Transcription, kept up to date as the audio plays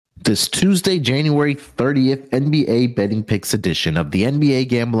This Tuesday, January 30th, NBA Betting Picks edition of the NBA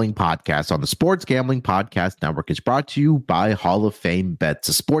Gambling Podcast on the Sports Gambling Podcast Network is brought to you by Hall of Fame Bets,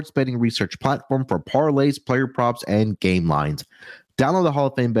 a sports betting research platform for parlays, player props, and game lines. Download the Hall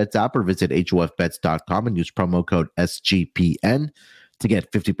of Fame Bets app or visit hofbets.com and use promo code SGPN to get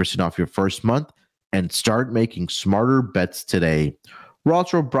 50% off your first month and start making smarter bets today. We're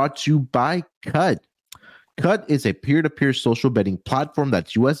also brought to you by Cut. Cut is a peer-to-peer social betting platform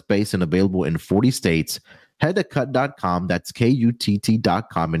that's U.S.-based and available in 40 states. Head to cut.com, that's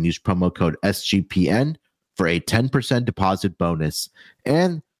KUTT.com, and use promo code SGPN for a 10% deposit bonus.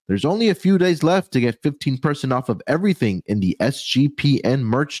 And there's only a few days left to get 15% off of everything in the SGPN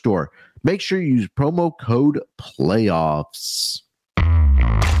merch store. Make sure you use promo code PLAYOFFS.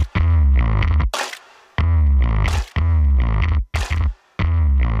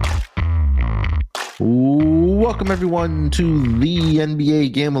 Welcome, everyone, to the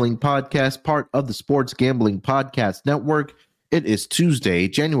NBA Gambling Podcast, part of the Sports Gambling Podcast Network. It is Tuesday,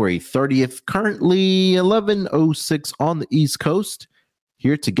 January 30th, currently 11:06 on the East Coast.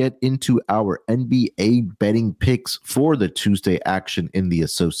 Here to get into our NBA betting picks for the Tuesday action in the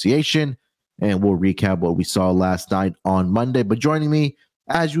association. And we'll recap what we saw last night on Monday. But joining me,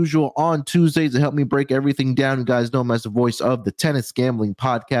 as usual, on Tuesdays to help me break everything down, you guys know him as the voice of the Tennis Gambling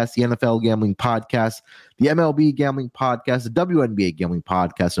Podcast, the NFL Gambling Podcast, the MLB Gambling Podcast, the WNBA Gambling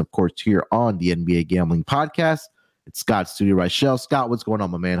Podcast, and of course here on the NBA Gambling Podcast, it's Scott Studio Reichel. Scott, what's going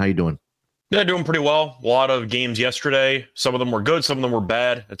on, my man? How you doing? Yeah, doing pretty well. A lot of games yesterday. Some of them were good, some of them were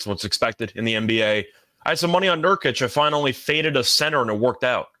bad. That's what's expected in the NBA. I had some money on Nurkic. I finally faded a center and it worked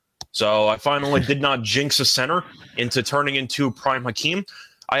out. So I finally did not jinx a center into turning into Prime Hakeem.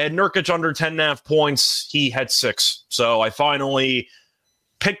 I had Nurkic under 10.5 points. He had 6. So I finally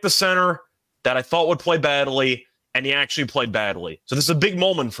picked the center that I thought would play badly, and he actually played badly. So this is a big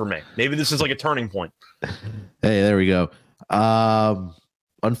moment for me. Maybe this is like a turning point. Hey, there we go.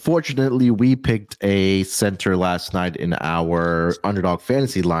 Unfortunately, we picked a center last night in our underdog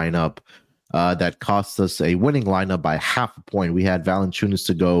fantasy lineup that cost us a winning lineup by half a point. We had Valanciunas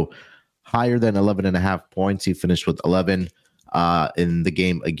to go higher than 11.5 points. He finished with 11 in the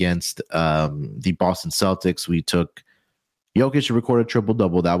game against the Boston Celtics. We took Jokic to record a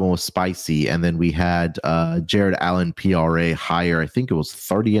triple-double. That one was spicy. And then we had Jared Allen PRA higher. I think it was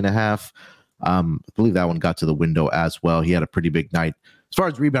 30.5. I believe that one got to the window as well. He had a pretty big night as far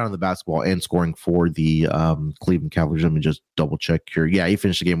as rebounding the basketball and scoring for the Cleveland Cavaliers. Let me just double check here. Yeah, he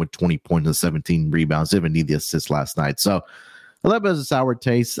finished the game with 20 points and 17 rebounds. Didn't even need the assist last night. So a little bit of a sour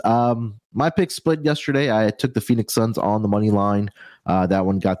taste. My pick split yesterday. I took the Phoenix Suns on the money line. That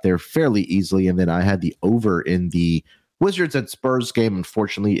one got there fairly easily. And then I had the over in the Wizards and Spurs game.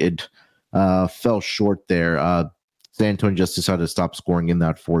 Unfortunately, it fell short there. San Antonio just decided to stop scoring in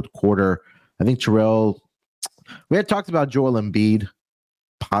that fourth quarter. I think we had talked about Joel Embiid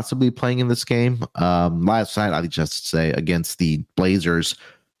possibly playing in this game last night, I just say, against the Blazers.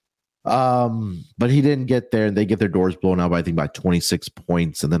 But he didn't get there, and they get their doors blown out by, I think, by 26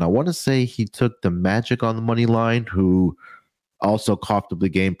 points. And then I want to say he took the Magic on the money line, who also coughed up the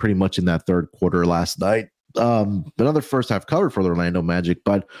game pretty much in that third quarter last night. Another first half covered for the Orlando Magic,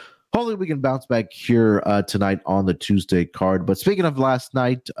 but hopefully we can bounce back here tonight on the Tuesday card. But speaking of last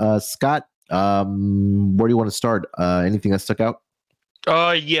night, Scott, where do you want to start? Anything that stuck out?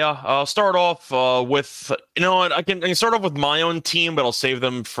 Yeah, I'll start off with, I can start off with my own team, but I'll save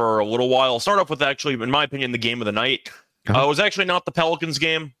them for a little while. I'll start off with, actually, in my opinion, the game of the night. It was actually not the Pelicans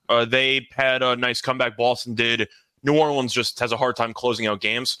game. They had a nice comeback. Boston did. New Orleans just has a hard time closing out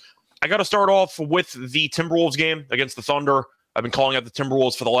games. I got to start off with the Timberwolves game against the Thunder. I've been calling out the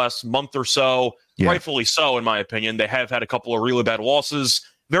Timberwolves for the last month or so. Yeah. Rightfully so, in my opinion. They have had a couple of really bad losses.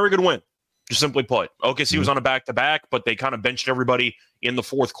 Very good win, just simply put. OKC was on a back-to-back, but they kind of benched everybody in the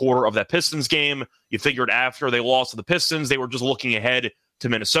fourth quarter of that Pistons game. You figured after they lost to the Pistons, they were just looking ahead to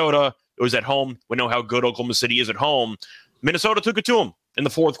Minnesota. It was at home. We know how good Oklahoma City is at home. Minnesota took it to them in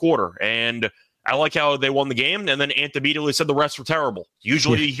the fourth quarter, and I like how they won the game, and then Ant immediately said the refs were terrible.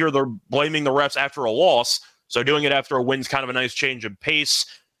 Usually you hear they're blaming the refs after a loss, so doing it after a win's kind of a nice change of pace.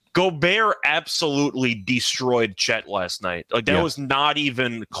 Gobert absolutely destroyed Chet last night. That was not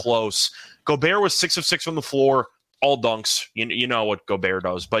even close. Gobert was 6 of 6 from the floor, all dunks. You know what Gobert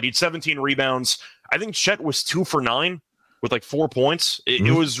does, but he had 17 rebounds. I think Chet was 2 for 9 with 4 points.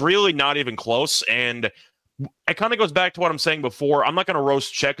 It was really not even close, and it kind of goes back to what I'm saying before. I'm not going to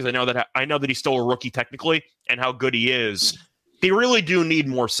roast Chet because I know that he's still a rookie technically and how good he is. They really do need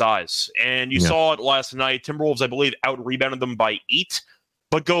more size, and you saw it last night. Timberwolves, I believe, out-rebounded them by 8,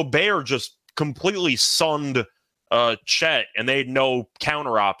 but Gobert just completely sunned Chet, and they had no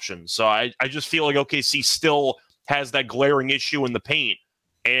counter options. So I just feel like OKC still has that glaring issue in the paint.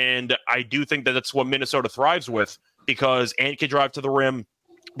 And I do think that that's what Minnesota thrives with, because Ant can drive to the rim.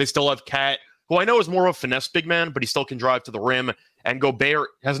 They still have Cat, who I know is more of a finesse big man, but he still can drive to the rim. And Gobert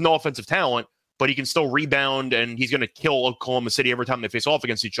has no offensive talent, but he can still rebound, and he's going to kill Oklahoma City every time they face off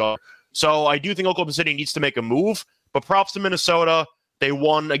against each other. So I do think Oklahoma City needs to make a move, but props to Minnesota. They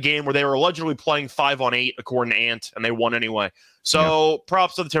won a game where they were allegedly playing 5-on-8, according to Ant, and they won anyway. So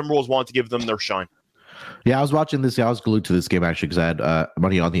props to the Timberwolves. Want to give them their shine. Yeah, I was watching this. I was glued to this game, actually, because I had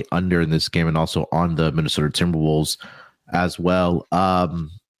money on the under in this game and also on the Minnesota Timberwolves as well.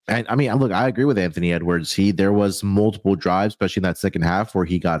 And I mean, look, I agree with Anthony Edwards. There was multiple drives, especially in that second half, where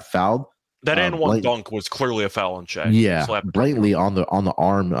he got fouled. That and one dunk was clearly a foul on Shaq. Yeah, blatantly on the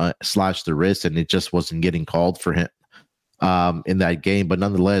arm / the wrist, and it just wasn't getting called for him in that game. But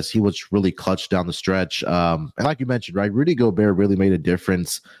nonetheless, he was really clutch down the stretch. And like you mentioned, right, Rudy Gobert really made a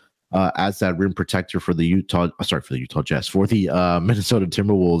difference as that rim protector for the Utah Jazz, for the Minnesota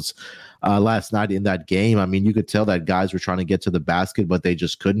Timberwolves last night in that game. I mean, you could tell that guys were trying to get to the basket, but they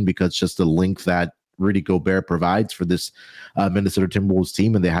just couldn't, because just the length that Rudy Gobert provides for this Minnesota Timberwolves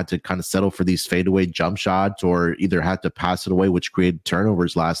team, and they had to kind of settle for these fadeaway jump shots or either had to pass it away, which created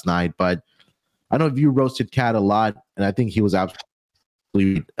turnovers last night. But I know you roasted Cat a lot, and I think he was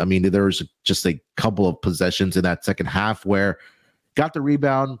absolutely, I mean, there was just a couple of possessions in that second half where got the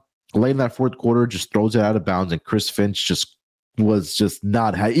rebound late in that fourth quarter, just throws it out of bounds, and Chris Finch was just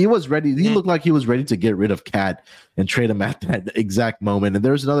not. He was ready. He looked like he was ready to get rid of Cat and trade him at that exact moment. And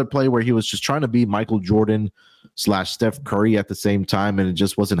there's another play where he was just trying to be Michael Jordan / Steph Curry at the same time, and it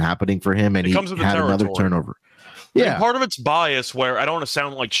just wasn't happening for him. And he had another turnover. Yeah, part of it's bias, where I don't want to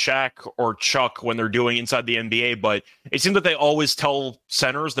sound like Shaq or Chuck when they're doing inside the NBA, but it seems that they always tell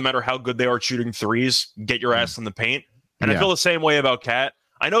centers, no matter how good they are shooting threes, get your ass in the paint. And I feel the same way about Cat.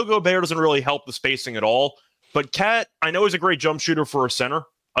 I know Gobert doesn't really help the spacing at all, but Cat, I know he's a great jump shooter for a center,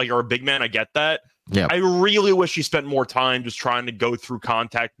 or a big man. I get that. Yeah. I really wish he spent more time just trying to go through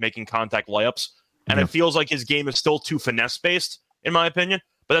contact, making contact layups. And it feels like his game is still too finesse based, in my opinion.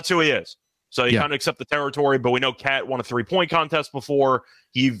 But that's who he is. So you kind of accept the territory. But we know Cat won a 3-point contest before.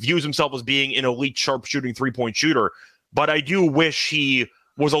 He views himself as being an elite, sharp shooting 3-point shooter. But I do wish he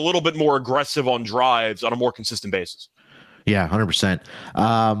was a little bit more aggressive on drives on a more consistent basis. Yeah, 100%.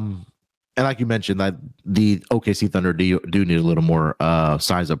 And like you mentioned, that the OKC Thunder do need a little more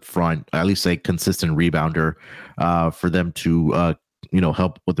size up front, at least a consistent rebounder for them to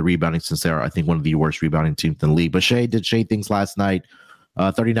help with the rebounding, since they are, I think, one of the worst rebounding teams in the league. But Shai did Shai things last night.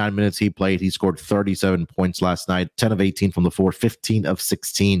 39 minutes he played. He scored 37 points last night, 10 of 18 from the floor, 15 of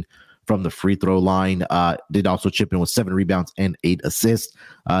 16 from the free throw line. Did also chip in with 7 rebounds and 8 assists.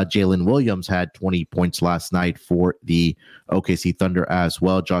 Jalen Williams had 20 points last night for the OKC Thunder as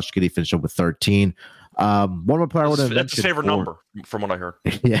well. Josh Giddey finished up with 13. One more player I would have mentioned. That's his favorite number, from what I heard.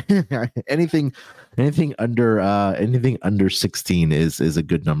 Yeah, anything under 16 is a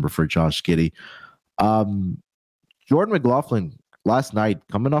good number for Josh Giddey. Jordan McLaughlin last night,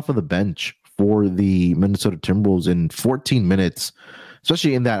 coming off of the bench for the Minnesota Timberwolves in 14 minutes,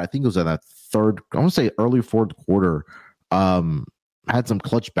 especially in that, I think it was in that early fourth quarter, had some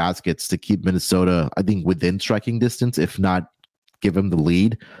clutch baskets to keep Minnesota, I think, within striking distance, if not give him the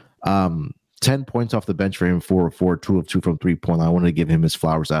lead. 10 points off the bench for him, 4 of 4, 2 of 2 from 3-point line. I wanted to give him his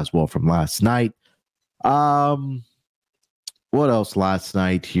flowers as well from last night. What else last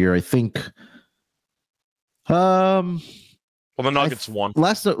night here? I think the Nuggets won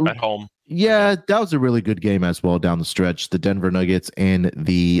at home. Yeah, that was a really good game as well down the stretch. The Denver Nuggets and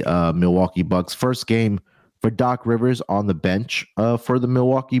the Milwaukee Bucks. First game for Doc Rivers on the bench for the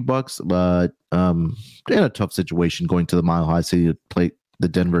Milwaukee Bucks, but in a tough situation going to the Mile High City to play the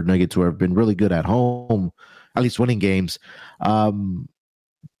Denver Nuggets, who have been really good at home, at least winning games.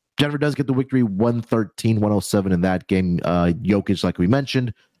 Denver does get the victory, 113-107 in that game. Jokic, like we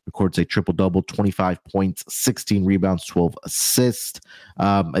mentioned, records a triple-double, 25 points, 16 rebounds, 12 assists.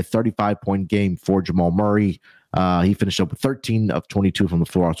 A 35-point game for Jamal Murray. He finished up with 13 of 22 from the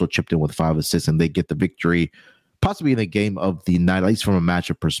floor, also chipped in with 5 assists, and they get the victory, possibly in the game of the night, at least from a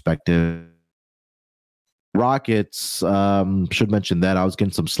matchup perspective. Rockets, should mention that I was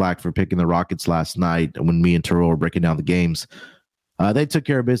getting some slack for picking the Rockets last night when me and Turo were breaking down the games. They took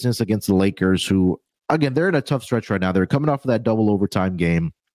care of business against the Lakers, who, again, they're in a tough stretch right now. They're coming off of that double overtime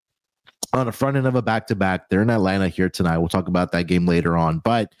game on the front end of a back-to-back. They're in Atlanta here tonight. We'll talk about that game later on.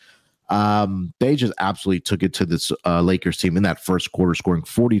 But they just absolutely took it to this Lakers team in that first quarter, scoring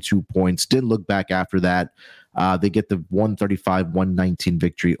 42 points. Didn't look back after that. They get the 135-119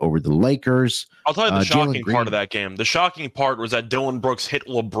 victory over the Lakers. I'll tell you the shocking part of that game. The shocking part was that Dylan Brooks hit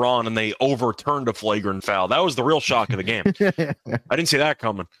LeBron and they overturned a flagrant foul. That was the real shock of the game. I didn't see that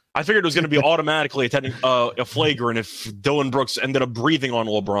coming. I figured it was going to be automatically a flagrant if Dylan Brooks ended up breathing on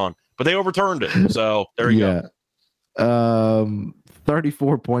LeBron, but they overturned it. So there you go.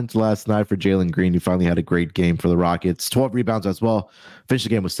 34 points last night for Jalen Green. He finally had a great game for the Rockets. 12 rebounds as well. Finished the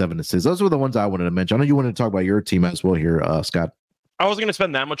game with 7 assists. Those were the ones I wanted to mention. I know you wanted to talk about your team as well here, Scott. I wasn't going to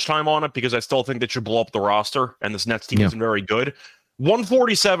spend that much time on it because I still think they should blow up the roster, and this Nets team isn't very good.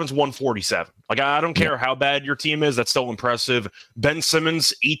 147 is 147. Like, I don't care how bad your team is. That's still impressive. Ben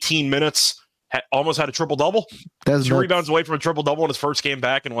Simmons, 18 minutes, almost had a triple-double. 2 rebounds away from a triple-double in his first game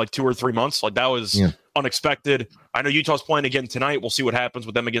back in like 2 or 3 months. Like, that was unexpected. I know Utah's playing again tonight. We'll see what happens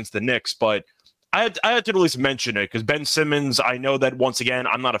with them against the Knicks, but I had to at least mention it because Ben Simmons, I know that, once again,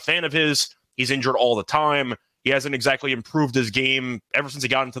 I'm not a fan of his. He's injured all the time. He hasn't exactly improved his game ever since he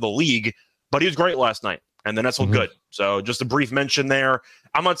got into the league, but he was great last night, and the Nets look good. So just a brief mention there.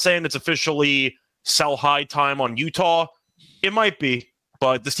 I'm not saying it's officially sell high time on Utah. It might be,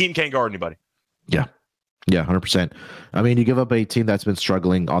 but this team can't guard anybody. Yeah, 100%. I mean, you give up a team that's been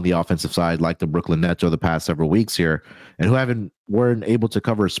struggling on the offensive side like the Brooklyn Nets over the past several weeks here, and who weren't able to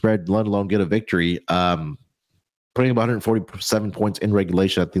cover a spread, let alone get a victory. Putting up 147 points in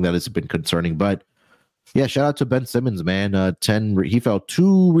regulation, I think that has been concerning, but yeah, shout out to Ben Simmons, man. He fell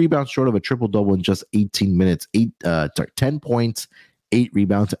 2 rebounds short of a triple-double in just 18 minutes. 10 points, 8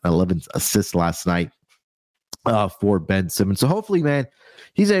 rebounds, and 11 assists last night for Ben Simmons. So hopefully, man,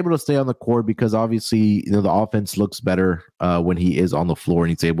 he's able to stay on the court because obviously, the offense looks better when he is on the floor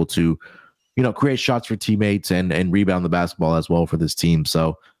and he's able to, create shots for teammates and rebound the basketball as well for this team.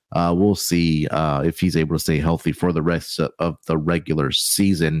 So we'll see if he's able to stay healthy for the rest of the regular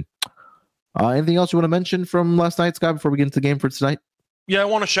season. Anything else you want to mention from last night, Scott, before we get into the game for tonight? Yeah, I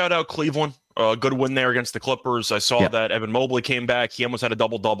want to shout out Cleveland. Good win there against the Clippers. I saw that Evan Mobley came back. He almost had a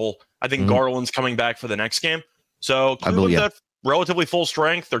double-double. I think Garland's coming back for the next game. So Cleveland's at relatively full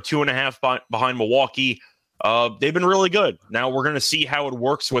strength. They're 2.5 behind Milwaukee. They've been really good. Now we're going to see how it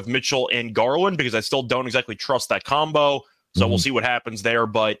works with Mitchell and Garland because I still don't exactly trust that combo. So we'll see what happens there.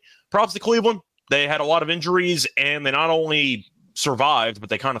 But props to Cleveland. They had a lot of injuries, and they not only survived, but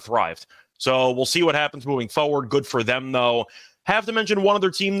they kind of thrived. So we'll see what happens moving forward. Good for them, though. Have to mention one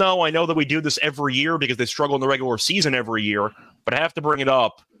other team, though. I know that we do this every year because they struggle in the regular season every year, but I have to bring it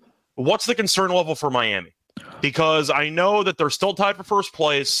up. What's the concern level for Miami? Because I know that they're still tied for first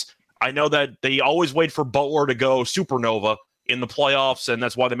place. I know that they always wait for Butler to go supernova in the playoffs, and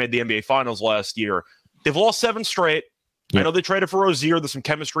that's why they made the NBA Finals last year. They've lost 7 straight. I know they traded for Rozier. There's some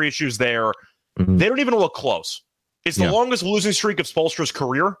chemistry issues there. They don't even look close. It's the longest losing streak of Spoelstra's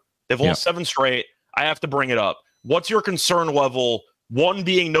career. They've lost 7 straight. I have to bring it up. What's your concern level? 1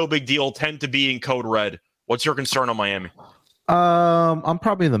 being no big deal, 10 to being code red. What's your concern on Miami? I'm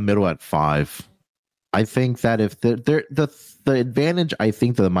probably in the middle at 5. I think that if the advantage I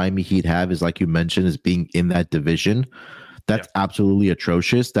think that the Miami Heat have is, like you mentioned, is being in that division. That's absolutely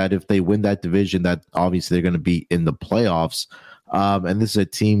atrocious. That if they win that division, that obviously they're going to be in the playoffs. And this is a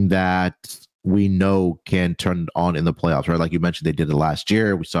team that we know can turn on in the playoffs, right? Like you mentioned, they did it last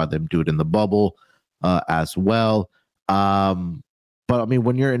year. We saw them do it in the bubble as well. But I mean,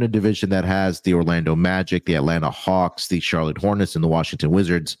 when you're in a division that has the Orlando Magic, the Atlanta Hawks, the Charlotte Hornets, and the Washington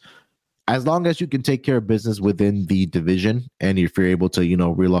Wizards, as long as you can take care of business within the division, and if you're able to,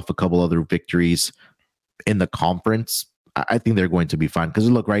 reel off a couple other victories in the conference, I think they're going to be fine. Because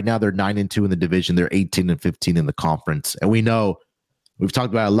look, right now they're 9-2 in the division, they're 18-15 in the conference, and we know. We've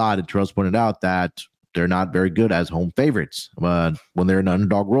talked about it a lot, and Terrell's pointed out that they're not very good as home favorites. When they're in an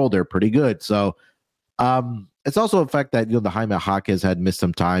underdog role, they're pretty good. So it's also a fact that the Jaime Jaquez had missed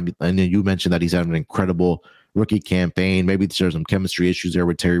some time, and you mentioned that he's had an incredible rookie campaign. Maybe there's some chemistry issues there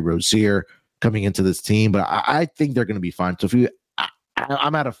with Terry Rozier coming into this team, but I think they're going to be fine. So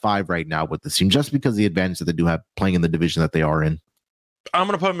I'm at a 5 right now with this team, just because of the advantage that they do have playing in the division that they are in. I'm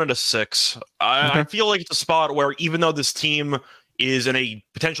going to put them at a 6. I feel like it's a spot where even though this team is in a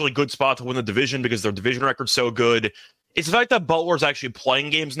potentially good spot to win the division because their division record's so good, it's the fact that Butler's actually playing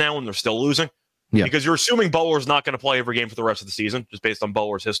games now and they're still losing. Yeah. Because you're assuming Butler's not going to play every game for the rest of the season, just based on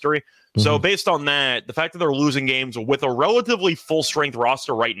Butler's history. So based on that, the fact that they're losing games with a relatively full-strength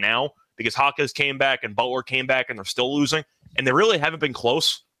roster right now, because Jaquez came back and Butler came back and they're still losing, and they really haven't been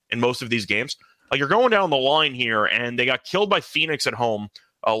close in most of these games. Like, you're going down the line here, and they got killed by Phoenix at home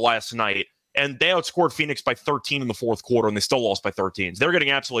last night. And they outscored Phoenix by 13 in the fourth quarter, and they still lost by 13. So they're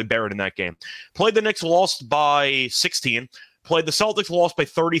getting absolutely buried in that game. Played the Knicks, lost by 16. Played the Celtics, lost by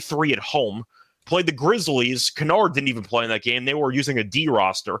 33 at home. played the Grizzlies. Kennard didn't even play in that game. They were using a D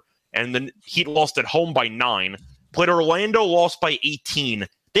roster. And then Heat lost at home by 9. Played Orlando, lost by 18.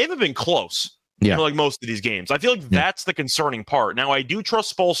 They haven't been close. Yeah. Like most of these games. I feel like that's the concerning part. Now, I do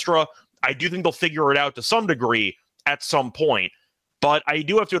trust Spoelstra. I do think they'll figure it out to some degree at some point. But I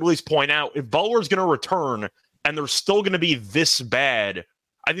do have to at least point out, if Butler's going to return and they're still going to be this bad,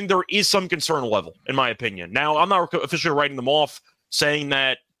 I think there is some concern level, in my opinion. Now, I'm not officially writing them off, saying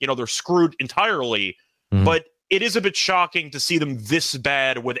that, they're screwed entirely, but it is a bit shocking to see them this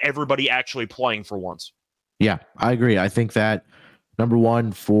bad with everybody actually playing for once. Yeah, I agree. I think that number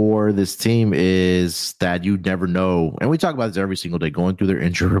one for this team is that you never know. And we talk about this every single day, going through their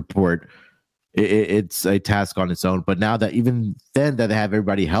injury report. It's a task on its own. But now that even then that they have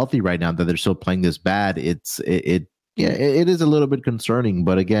everybody healthy right now, that they're still playing this bad, it is a little bit concerning.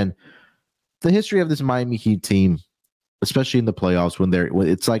 But again, the history of this Miami Heat team, especially in the playoffs, when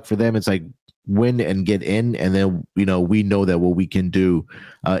it's like for them, it's like win and get in, and then we know that what we can do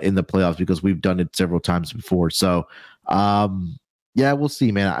in the playoffs because we've done it several times before. So we'll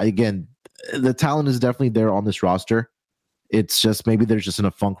see, man. Again, the talent is definitely there on this roster. It's just maybe they're just in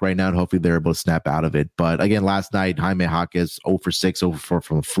a funk right now, and hopefully they're able to snap out of it. But again, last night, Jaime Jaquez 0 for 6, 0 for 4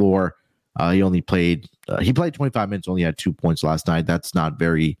 from the floor. He played 25 minutes, only had 2 points last night. That's not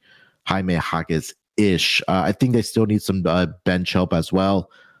very Jaime Jaquez-ish. I think they still need some bench help as well.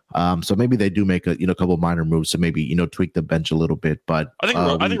 So maybe they do make a couple minor moves to maybe tweak the bench a little bit. But I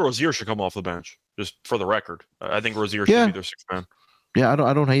think Rozier should come off the bench, just for the record. I think Rozier should be their sixth man. Yeah, I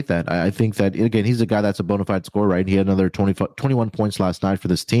don't hate that. I think that, again, he's a guy that's a bona fide scorer, right? He had another 21 points last night for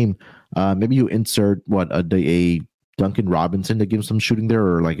this team. Maybe you insert a Duncan Robinson to give him some shooting there,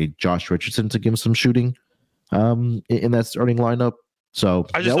 or like a Josh Richardson to give him some shooting in that starting lineup. So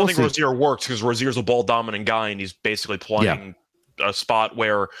I just don't think Rozier works because Rozier's a ball dominant guy, and he's basically playing a spot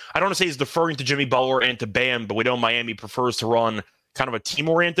where I don't want to say he's deferring to Jimmy Butler and to Bam, but we know Miami prefers to run kind of a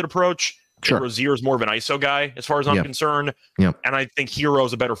team-oriented approach. Sure. Rozier is more of an ISO guy, as far as I'm concerned. Yep. And I think Hero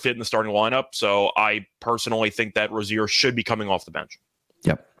is a better fit in the starting lineup. So I personally think that Rozier should be coming off the bench.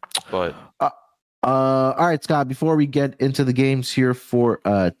 Yep. But all right, Scott, before we get into the games here for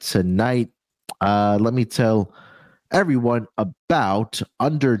tonight, let me tell everyone about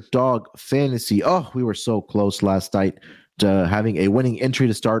Underdog Fantasy. Oh, we were so close last night to having a winning entry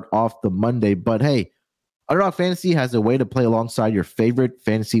to start off the Monday. But hey, Underdog Fantasy has a way to play alongside your favorite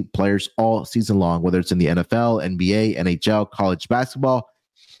fantasy players all season long, whether it's in the NFL, NBA, NHL, college basketball,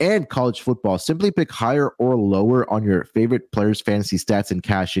 and college football. Simply pick higher or lower on your favorite players' fantasy stats and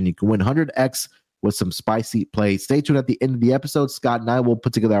cash in. You can win 100x with some spicy plays. Stay tuned at the end of the episode. Scott and I will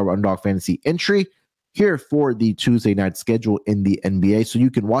put together our Underdog Fantasy entry here for the Tuesday night schedule in the NBA, so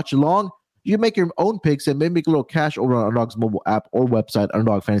you can watch along. You can make your own picks and maybe make a little cash over on Underdog's mobile app or website,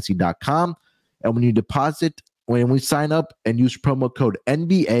 underdogfantasy.com. And when you deposit, when we sign up and use promo code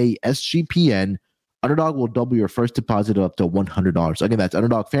NBASGPN, Underdog will double your first deposit up to $100. Again, that's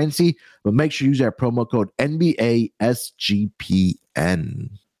Underdog Fantasy, but make sure you use that promo code NBASGPN.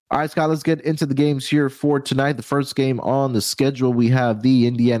 All right, Scott, let's get into the games here for tonight. The first game on the schedule, we have the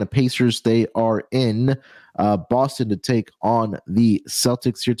Indiana Pacers. They are in Boston to take on the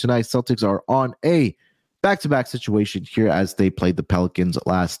Celtics here tonight. Celtics are on a back-to-back situation here as they played the Pelicans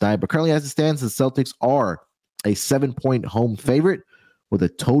last night. But currently, as it stands, the Celtics are a 7-point home favorite with a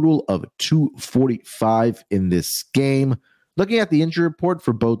total of 245 in this game. Looking at the injury report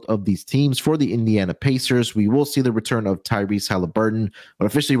for both of these teams, for the Indiana Pacers, we will see the return of Tyrese Halliburton, but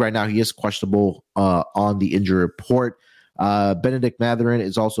officially right now he is questionable on the injury report. Benedict Mathurin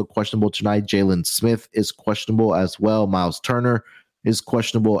is also questionable tonight. Jalen Smith is questionable as well. Miles Turner is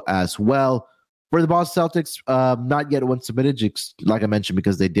questionable as well. For the Boston Celtics, not yet one submitted, like I mentioned,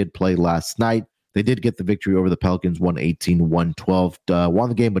 because they did play last night. They did get the victory over the Pelicans, 118-112. Won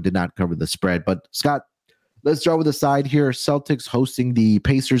the game, but did not cover the spread. But, Scott, let's start with the side here. Celtics hosting the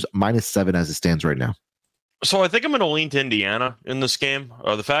Pacers, -7 as it stands right now. So I think I'm going to lean to Indiana in this game.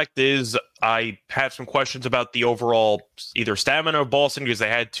 The fact is, I have some questions about the overall either stamina of Boston because they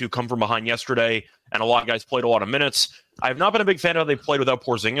had to come from behind yesterday, and a lot of guys played a lot of minutes. I have not been a big fan of how they played without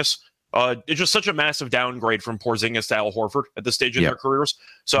Porzingis. It's just such a massive downgrade from Porzingis to Al Horford at this stage in their careers.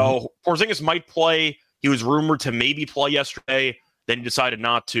 So Porzingis might play. He was rumored to maybe play yesterday. Then he decided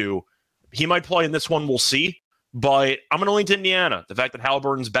not to. He might play in this one. We'll see. But I'm going to lean to Indiana. The fact that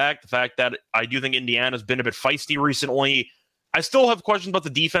Halliburton's back, the fact that I do think Indiana's been a bit feisty recently. I still have questions about the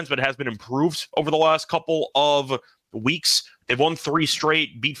defense, but it has been improved over the last couple of weeks. They've won 3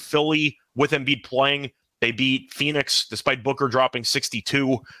 straight, beat Philly with Embiid playing. They beat Phoenix despite Booker dropping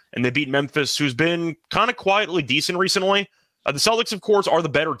 62, and they beat Memphis, who's been kind of quietly decent recently. The Celtics, of course, are the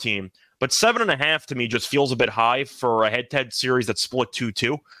better team, but 7.5 to me just feels a bit high for a head-to-head series that's split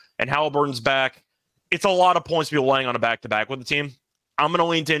 2-2. And Halliburton's back. It's a lot of points to be laying on a back-to-back with the team. I'm going to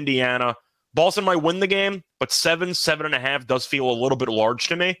lean to Indiana. Boston might win the game, but 7.5 does feel a little bit large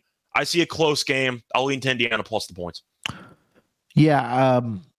to me. I see a close game. I'll lean to Indiana plus the points. Yeah,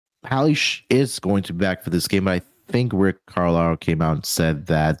 Hallie is going to be back for this game, but I think Rick Carlisle came out and said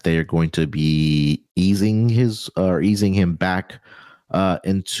that they are going to be easing him back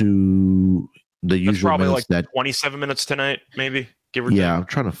into the usual probably minutes. Like 27 minutes tonight, maybe. Give or take. I'm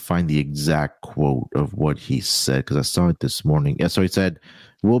trying to find the exact quote of what he said because I saw it this morning. Yeah, so he said,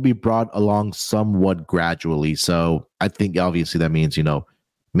 "Will be brought along somewhat gradually." So I think obviously that means,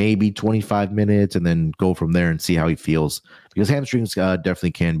 maybe 25 minutes and then go from there and see how he feels, because hamstrings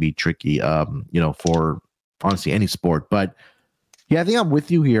definitely can be tricky, for honestly any sport. But yeah, I think I'm with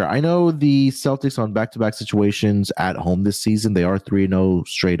you here. I know the Celtics on back-to-back situations at home this season, they are 3-0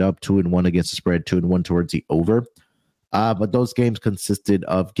 straight up, 2-1 against the spread, 2-1 towards the over. But those games consisted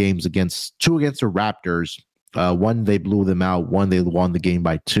of games two against the Raptors. One, they blew them out. One, they won the game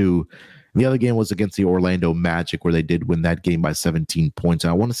by 2. The other game was against the Orlando Magic, where they did win that game by 17 points.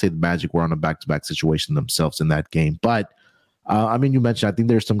 And I want to say the Magic were on a back-to-back situation themselves in that game. But, you mentioned, I think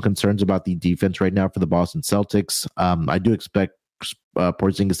there's some concerns about the defense right now for the Boston Celtics. I do expect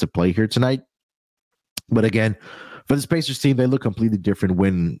Porzingis to play here tonight. But again, for this Pacers team, they look completely different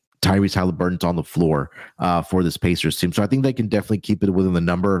when Tyrese Halliburton's on the floor for this Pacers team. So I think they can definitely keep it within the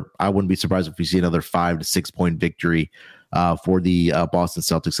number. I wouldn't be surprised if we see another 5 to 6 point victory for the Boston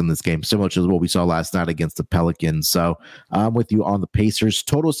Celtics in this game, similar to what we saw last night against the Pelicans. So I'm with you on the Pacers.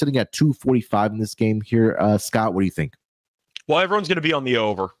 Total sitting at 245 in this game here. Scott, what do you think? Well, everyone's going to be on the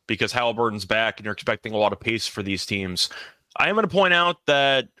over because Halliburton's back and you're expecting a lot of pace for these teams. I am going to point out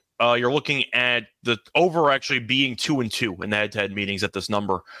that you're looking at the over actually being 2-2 in the head-to-head meetings at this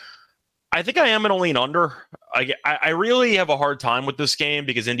number. I think I am going to lean under. I really have a hard time with this game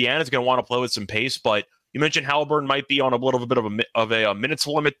because Indiana's going to want to play with some pace, but you mentioned Halliburton might be on a little bit of a minutes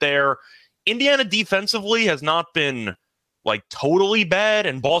limit there. Indiana defensively has not been like totally bad,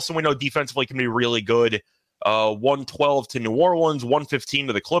 and Boston, we know defensively can be really good. 112 to New Orleans, 115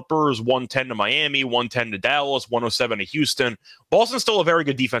 to the Clippers, 110 to Miami, 110 to Dallas, 107 to Houston. Boston's still a very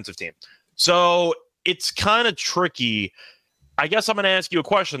good defensive team. So it's kind of tricky. I guess I'm going to ask you a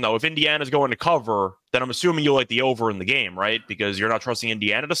question, though. If Indiana's going to cover, then I'm assuming you like the over in the game, right? Because you're not trusting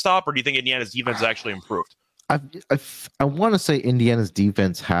Indiana to stop, or do you think Indiana's defense has actually improved? I want to say Indiana's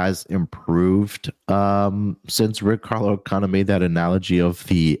defense has improved since Rick Carlisle kind of made that analogy of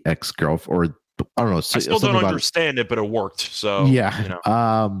the ex-girlfriend, or I don't know. I still don't understand it, but it worked. So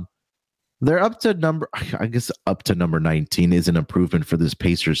yeah, they're up to number 19 is an improvement for this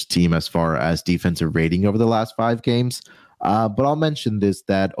Pacers team as far as defensive rating over the last 5 games. But I'll mention this,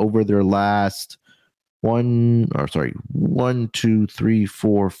 that over their last 1, 2, 3,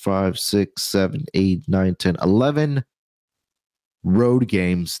 4, 5, 6, 7, 8, 9, 10, 11 road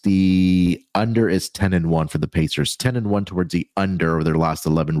games, the under is 10-1 for the Pacers. 10-1 towards the under of their last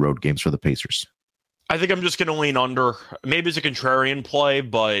 11 road games for the Pacers. I think I'm just going to lean under. Maybe it's a contrarian play,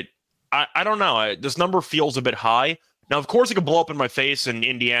 but I don't know. This number feels a bit high. Now, of course, it could blow up in my face, and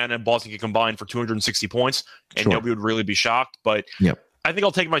Indiana and Boston could combine for 260 points, and nobody would really be shocked. But I think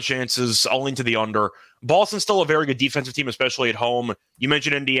I'll take my chances. I'll lean to the under. Boston's still a very good defensive team, especially at home. You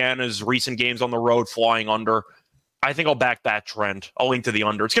mentioned Indiana's recent games on the road flying under. I think I'll back that trend. I'll lean to the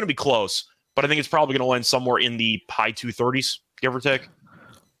under. It's going to be close, but I think it's probably going to land somewhere in the high 230s, give or take.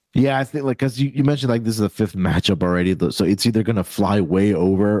 Yeah, I think because you mentioned this is the 5th matchup already, so it's either going to fly way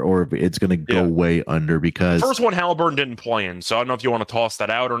over or it's going to go way under, because first one Halliburton didn't play in, so I don't know if you want to toss that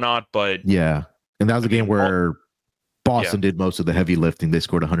out or not, but yeah, and that was a game where Boston did most of the heavy lifting. They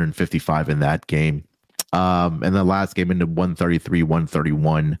scored 155 in that game, and the last game into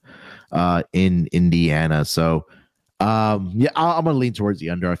 133-131 in Indiana. So I'm going to lean towards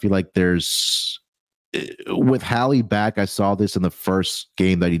the under. I feel like there's, with Hallie back, I saw this in the first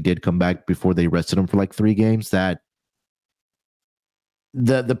game that he did come back before they rested him for 3 games, that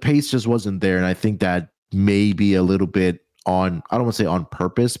the pace just wasn't there. And I think that may be a little bit on, I don't want to say on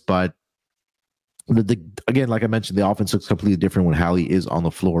purpose, but again, like I mentioned, the offense looks completely different when Hallie is on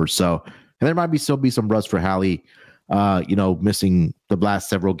the floor. So, and there might still be some rust for Hallie, missing the last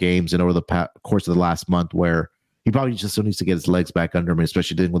several games and over the course of the last month, where he probably just still needs to get his legs back under him,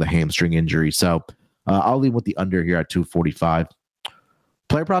 especially dealing with a hamstring injury. So I'll leave with the under here at 245.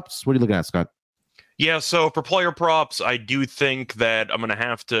 Player props, what are you looking at, Scott? Yeah, so for player props, I do think that I'm going to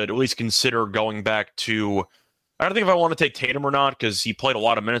have to at least consider going back to, I don't think if I want to take Tatum or not, because he played a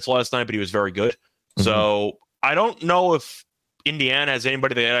lot of minutes last night, but he was very good. Mm-hmm. So I don't know if Indiana has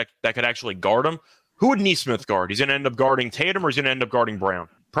anybody that could actually guard him. Who would Neesmith guard? He's going to end up guarding Tatum, or he's going to end up guarding Brown?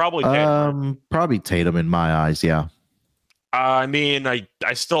 Probably Tatum. Right? Probably Tatum in my eyes. Yeah. I mean, I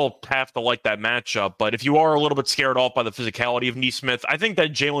still have to like that matchup, but if you are a little bit scared off by the physicality of Neesmith, I think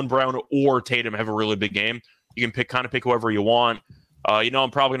that Jaylen Brown or Tatum have a really big game. You can pick whoever you want.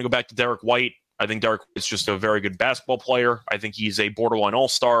 I'm probably going to go back to Derek White. I think Derek is just a very good basketball player. I think he's a borderline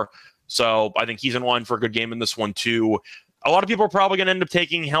all-star, so I think he's in line for a good game in this one too. A lot of people are probably going to end up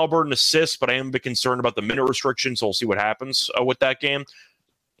taking Haliburton assists, but I am a bit concerned about the minute restriction, so we'll see what happens with that game.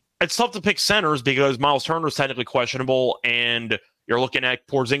 It's tough to pick centers because Miles Turner is technically questionable, and you're looking at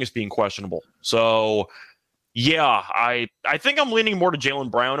Porzingis being questionable. So, yeah, I think I'm leaning more to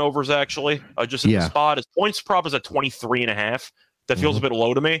Jaylen Brown overs, actually, just in the spot. His points prop is at 23.5. That feels a bit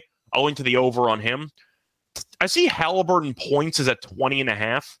low to me. I'll link to the over on him. I see Haliburton points is at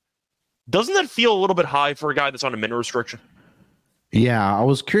 20.5. Doesn't that feel a little bit high for a guy that's on a minute restriction? Yeah, I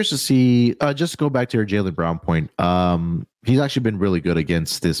was curious to see, just go back to your Jaylen Brown point. He's actually been really good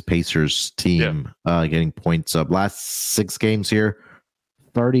against this Pacers team, getting points up. Last 6 games here,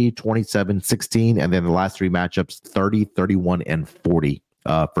 30, 27, 16, and then the last 3 matchups, 30, 31, and 40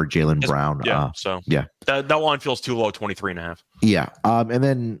 for Jaylen Brown. That line feels too low, 23.5. Yeah, and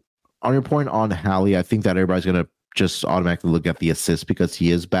then on your point on Hallie, I think that everybody's going to just automatically look at the assist because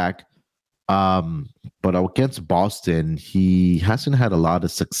he is back. But against Boston, he hasn't had a lot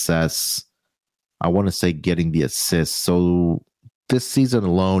of success, I want to say, getting the assists. So this season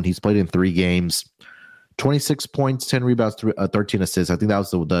alone, he's played in 3 games, 26 points, 10 rebounds, 13 assists. I think that was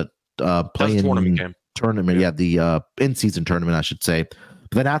the play-in tournament. Yeah, the in-season tournament, I should say.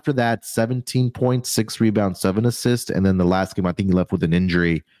 But then after that, 17 points, 6 rebounds, 7 assists. And then the last game, I think he left with an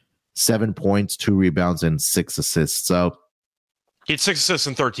injury, 7 points, 2 rebounds, and 6 assists. So he had 6 assists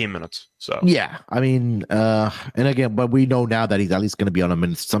in 13 minutes. So yeah, I mean, and again, but we know now that he's at least going to be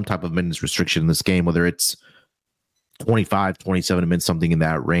on some type of minutes restriction in this game, whether it's 25, 27 minutes, something in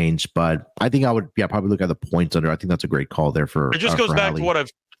that range. But I think I would, probably look at the points under. I think that's a great call there for. It just goes back to what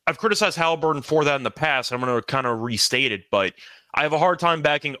I've criticized Haliburton for that in the past. I'm going to kind of restate it, but I have a hard time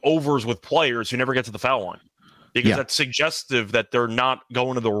backing overs with players who never get to the foul line because that's suggestive that they're not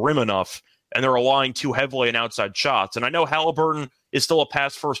going to the rim enough and they're relying too heavily on outside shots. And I know Haliburton is still a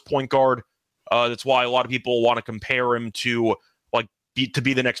pass-first point guard. That's why a lot of people want to compare him to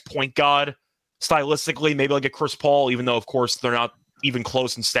be the next point guard. Stylistically, maybe like a Chris Paul, even though, of course, they're not even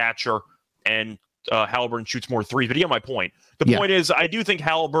close in stature. And Haliburton shoots more threes. But you get my point. The point is, I do think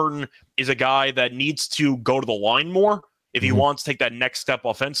Haliburton is a guy that needs to go to the line more if he wants to take that next step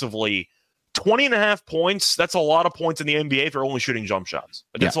offensively. 20.5 points, that's a lot of points in the NBA if you're only shooting jump shots.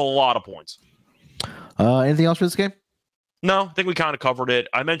 That's a lot of points. Anything else for this game? No, I think we kind of covered it.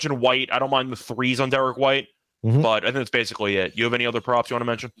 I mentioned White. I don't mind the threes on Derek White, but I think that's basically it. You have any other props you want to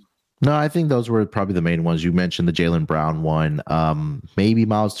mention? No, I think those were probably the main ones. You mentioned the Jaylen Brown one. Maybe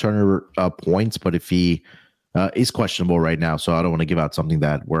Miles Turner points, but if he is questionable right now, so I don't want to give out something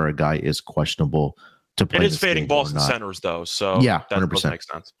where a guy is questionable to play. It is fading Boston centers, though, so that 100%. Does make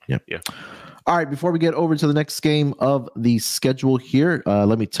sense. Yeah. All right, before we get over to the next game of the schedule here,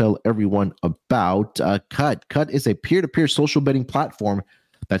 let me tell everyone about Cut. Cut is a peer-to-peer social betting platform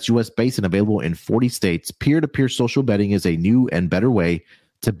that's U.S.-based and available in 40 states. Peer-to-peer social betting is a new and better way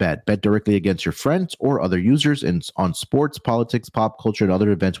to bet. Bet directly against your friends or other users on sports, politics, pop culture, and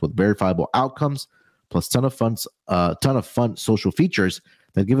other events with verifiable outcomes, plus ton of fun social features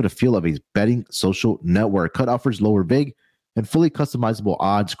that give it a feel of a betting social network. Cut offers lower vig and fully customizable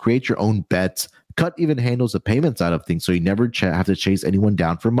odds. Create your own bets. Cut even handles the payment side of things, so you never have to chase anyone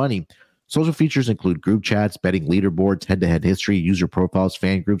down for money. Social features include group chats, betting leaderboards, head-to-head history, user profiles,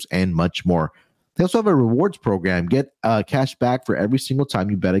 fan groups, and much more. They also have a rewards program. Get cash back for every single time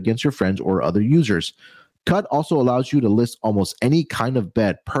you bet against your friends or other users. Cut also allows you to list almost any kind of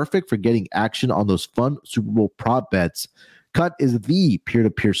bet, perfect for getting action on those fun Super Bowl prop bets. Cut is the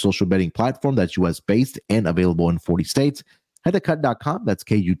peer-to-peer social betting platform that's U.S.-based and available in 40 states. Head to cut.com, that's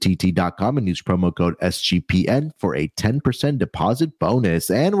KUTT.com, and use promo code SGPN for a 10% deposit bonus.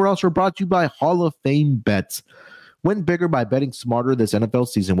 And we're also brought to you by Hall of Fame Bets. Win bigger by betting smarter this NFL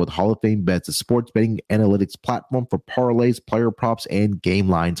season with Hall of Fame Bets, a sports betting analytics platform for parlays, player props, and game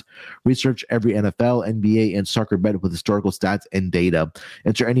lines. Research every NFL, NBA, and soccer bet with historical stats and data.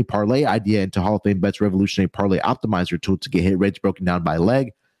 Enter any parlay idea into Hall of Fame Bets' revolutionary parlay optimizer tool to get hit rates broken down by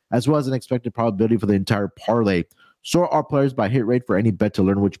leg, as well as an expected probability for the entire parlay. Sort our players by hit rate for any bet to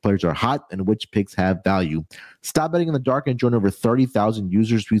learn which players are hot and which picks have value. Stop betting in the dark and join over 30,000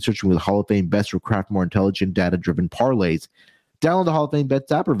 users researching with Hall of Fame Bets to craft more intelligent, data-driven parlays. Download the Hall of Fame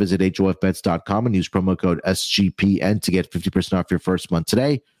Bets app or visit hofbets.com and use promo code SGPN to get 50% off your first month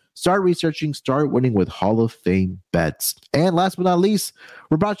today. Start researching, start winning with Hall of Fame bets. And last but not least,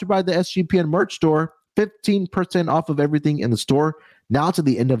 we're brought to you by the SGPN merch store. 15% off of everything in the store now to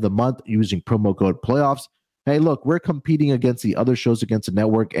the end of the month using promo code playoffs. Hey, look, we're competing against the other shows against the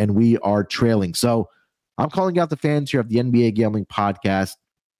network, and we are trailing. So I'm calling out the fans here of the NBA Gambling Podcast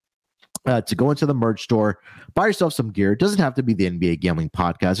to go into the merch store, buy yourself some gear. It doesn't have to be the NBA Gambling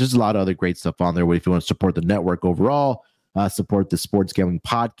Podcast. There's a lot of other great stuff on there if you want to support the network overall, support the Sports Gambling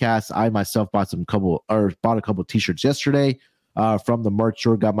Podcast. I myself bought a couple t-shirts yesterday from the merch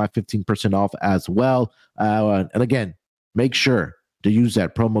store, got my 15% off as well. And again, make sure to use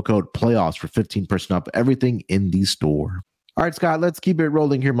that promo code playoffs for 15% off everything in the store. All right, Scott, let's keep it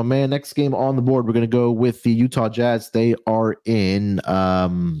rolling here, my man. Next game on the board, we're going to go with the Utah Jazz. They are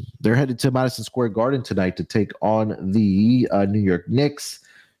they're headed to Madison Square Garden tonight to take on the New York Knicks.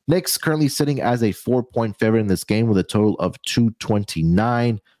 Knicks currently sitting as a 4-point favorite in this game with a total of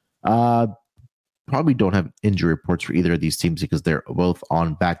 229. Probably don't have injury reports for either of these teams because they're both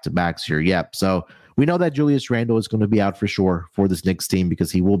on back-to-backs here. Yep. So we know that Julius Randle is going to be out for sure for this Knicks team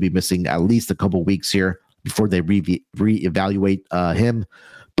because he will be missing at least a couple weeks here before they reevaluate him.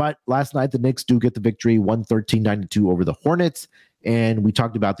 But last night, the Knicks do get the victory, 113-92 over the Hornets. And we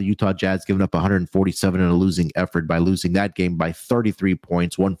talked about the Utah Jazz giving up 147 in a losing effort by losing that game by 33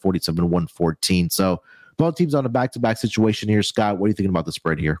 points, 147-114. So both teams on a back-to-back situation here. Scott, what are you thinking about the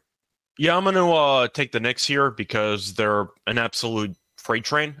spread here? Yeah, I'm going to take the Knicks here because they're an absolute freight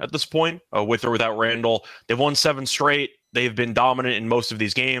train at this point, with or without Randall. They've won 7 straight. They've been dominant in most of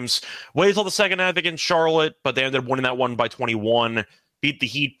these games. Waited till the second half against Charlotte, but they ended up winning that one by 21. Beat the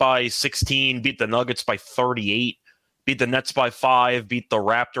Heat by 16. Beat the Nuggets by 38. Beat the Nets by 5. Beat the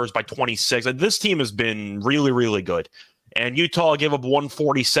Raptors by 26. And this team has been really, really good. And Utah gave up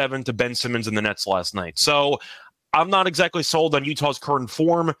 147 to Ben Simmons and the Nets last night. So I'm not exactly sold on Utah's current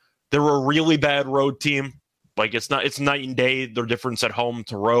form. They're a really bad road team. Like it's night and day, their difference at home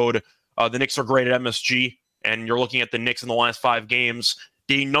to road. The Knicks are great at MSG. And you're looking at the Knicks in the last 5 games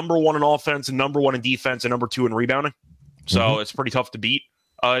being number 1 in offense and number 1 in defense and number 2 in rebounding. So it's pretty tough to beat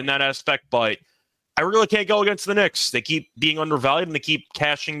in that aspect. But I really can't go against the Knicks. They keep being undervalued and they keep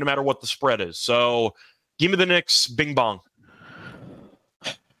cashing no matter what the spread is. So give me the Knicks, bing bong.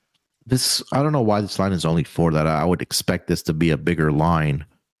 I don't know why this line is only 4. That I would expect this to be a bigger line.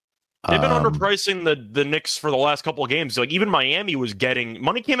 They've been underpricing the Knicks for the last couple of games. Like even Miami was getting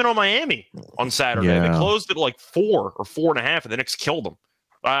money came in on Miami on Saturday. Yeah. They closed at like 4 or 4.5, and the Knicks killed them.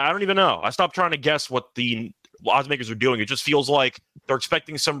 I don't even know. I stopped trying to guess what the odds makers are doing. It just feels like they're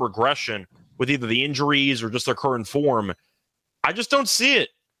expecting some regression with either the injuries or just their current form. I just don't see it.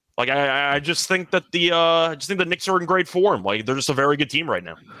 Like I just think that the Knicks are in great form. Like they're just a very good team right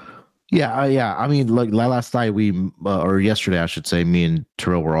now. Yeah. I mean, like last night or yesterday, I should say, me and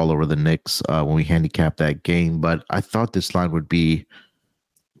Terrell were all over the Knicks when we handicapped that game. But I thought this line would be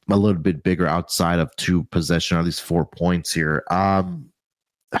a little bit bigger outside of 2 possession, or at least 4 points here.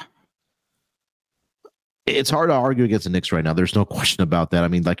 It's hard to argue against the Knicks right now. There's no question about that. I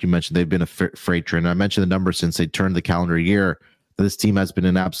mean, like you mentioned, they've been a freight train. I mentioned the numbers since they turned the calendar year. This team has been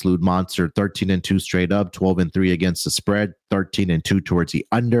an absolute monster, 13-2 straight up, 12-3 against the spread, 13-2 towards the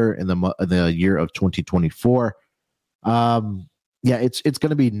under in the year of 2024. Yeah, it's going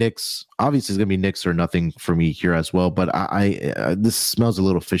to be Knicks. Obviously, it's going to be Knicks or nothing for me here as well. But I this smells a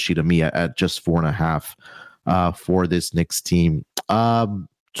little fishy to me at just 4.5 for this Knicks team.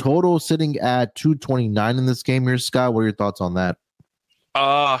 Total sitting at 229 in this game here, Scott. What are your thoughts on that?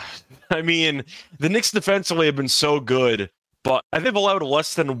 I mean, the Knicks defensively have been so good. But I think they've allowed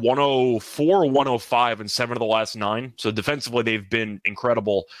less than 104 or 105 in 7 of the last 9. So defensively, they've been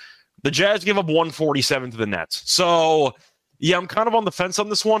incredible. The Jazz give up 147 to the Nets. So, yeah, I'm kind of on the fence on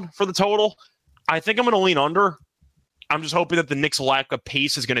this one for the total. I think I'm going to lean under. I'm just hoping that the Knicks' lack of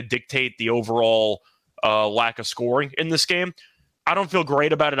pace is going to dictate the overall lack of scoring in this game. I don't feel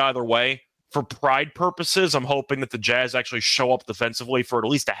great about it either way. For pride purposes, I'm hoping that the Jazz actually show up defensively for at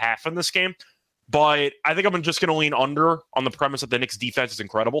least a half in this game. But I think I'm just going to lean under on the premise that the Knicks defense is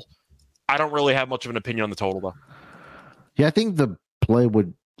incredible. I don't really have much of an opinion on the total, though. Yeah, I think the play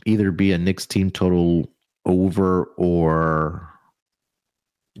would either be a Knicks team total over or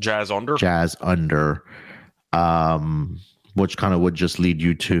Jazz under. Which kind of would just lead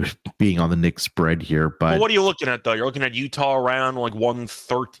you to being on the Knicks spread here. But what are you looking at, though? You're looking at Utah around like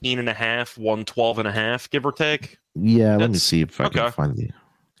 113.5, 112.5, give or take? Yeah, let me see if I can find the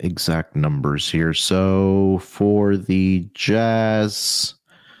exact numbers here. So for the Jazz,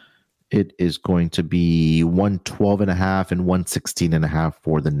 It is going to be 112.5 and 116.5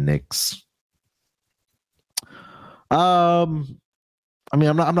 for the Knicks. I mean,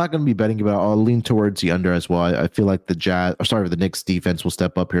 I'm not going to be betting about. I'll lean towards the under as well. I feel like the Knicks defense will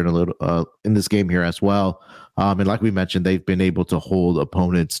step up here in this game here as well. And like we mentioned, they've been able to hold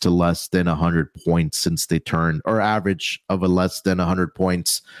opponents to less than 100 points since they turned, or average of a less than 100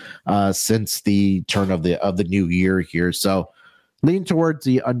 points since the turn of the new year here. So lean towards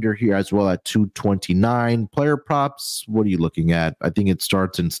the under here as well at 229. Player props, what are you looking at? I think it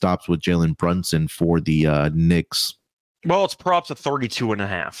starts and stops with Jalen Brunson for the Knicks. Well, it's props at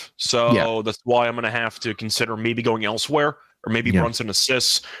 32.5. So that's why I'm going to have to consider maybe going elsewhere or maybe Brunson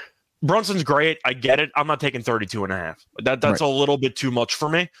assists. Brunson's great. I get it. I'm not taking 32.5. That's a little bit too much for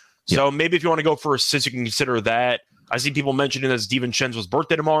me. So maybe if you want to go for assists, you can consider that. I see people mentioning that it's DiVincenzo's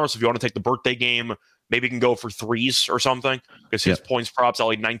birthday tomorrow. So if you want to take the birthday game, maybe you can go for threes or something because his points props at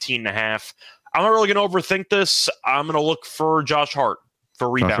like 19.5. I'm not really going to overthink this. I'm going to look for Josh Hart for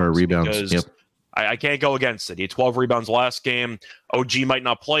rebounds. Because I can't go against it. He had 12 rebounds last game. OG might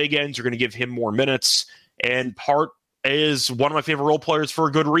not play again, so you're going to give him more minutes. And Hart is one of my favorite role players for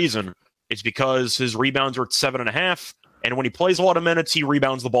a good reason. It's because his rebounds are at 7.5, and when he plays a lot of minutes, he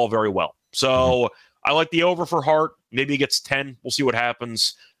rebounds the ball very well. So I like the over for Hart. Maybe he gets 10. We'll see what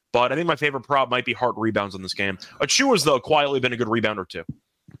happens. But I think my favorite prop might be Hart rebounds in this game. Achiuwa's, though, quietly been a good rebounder, too.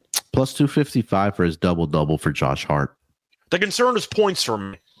 Plus 255 for his double-double for Josh Hart. The concern is points for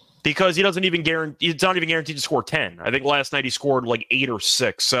me. Because he's not even guaranteed to score 10. I think last night he scored like 8 or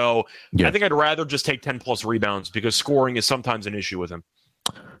 6. So I think I'd rather just take 10 plus rebounds because scoring is sometimes an issue with him.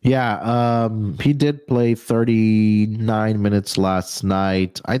 Yeah, he did play 39 minutes last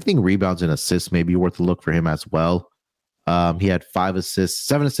night. I think rebounds and assists may be worth a look for him as well. He had 7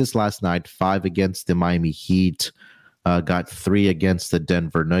 assists last night, 5 against the Miami Heat, got 3 against the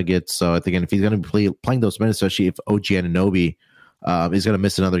Denver Nuggets. So I think if he's going to be playing those minutes, especially if OG Anunoby is going to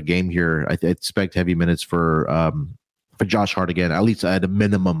miss another game here, I expect heavy minutes for Josh Hart again, at least at a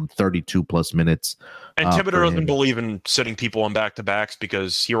minimum 32 plus minutes. And Thibodeau doesn't believe in sitting people on back-to-backs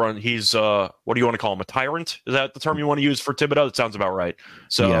because he's what do you want to call him, a tyrant? Is that the term you want to use for Thibodeau? That sounds about right.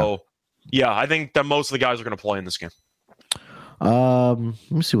 So, I think that most of the guys are going to play in this game. Let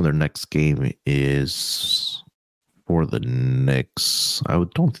me see when their next game is for the Knicks. I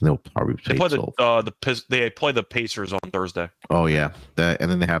don't think they'll probably play. They play the Pacers on Thursday. Oh yeah,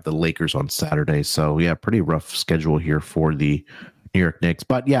 and then they have the Lakers on Saturday. So yeah, pretty rough schedule here for the New York Knicks.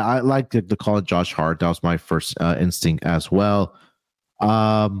 But yeah, I like the call it Josh Hart. That was my first instinct as well.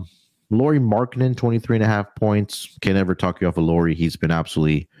 Lauri Markkanen, 23.5 points. Can't ever talk you off of Lauri. He's been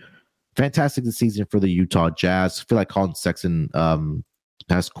absolutely fantastic this season for the Utah Jazz. I feel like Colin Sexton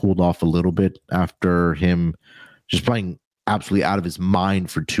has cooled off a little bit after him just playing absolutely out of his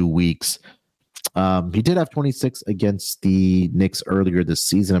mind for 2 weeks. He did have 26 against the Knicks earlier this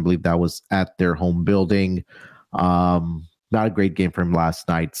season. I believe that was at their home building. Not a great game for him last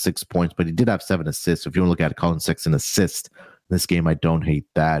night, 6 points, but he did have 7 assists. So if you want to look at Colin Sexton assist in this game, I don't hate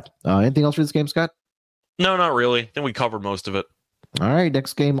that. Anything else for this game, Scott? No, not really. I think we covered most of it. All right,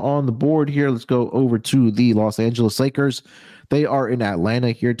 next game on the board here. Let's go over to the Los Angeles Lakers. They are in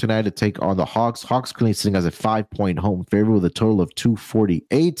Atlanta here tonight to take on the Hawks. Hawks currently sitting as a 5-point home favorite with a total of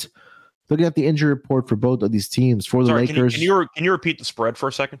 248. Looking at the injury report for both of these teams. For the Lakers, can you repeat the spread for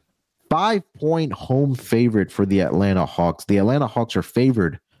a second? 5-point home favorite for the Atlanta Hawks. The Atlanta Hawks are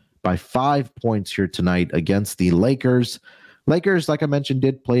favored by 5 points here tonight against the Lakers. Lakers, like I mentioned,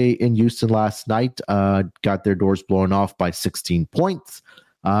 did play in Houston last night. Got their doors blown off by 16 points.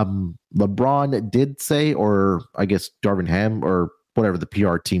 LeBron did say, or I guess Darvin Ham or whatever the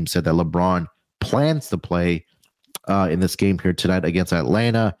PR team said, that LeBron plans to play in this game here tonight against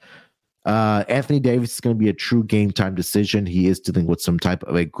Atlanta. Anthony Davis is going to be a true game time decision. He is dealing with some type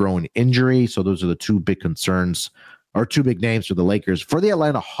of a growing injury. So those are the 2 big concerns, or 2 big names for the Lakers. For the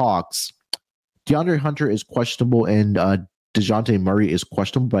Atlanta Hawks, DeAndre Hunter is questionable and DeJounte Murray is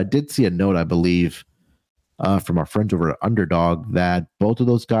questionable. But I did see a note, I believe, from our friends over at Underdog that both of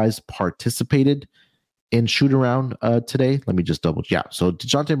those guys participated in shoot around today. Let me just double check. Yeah, so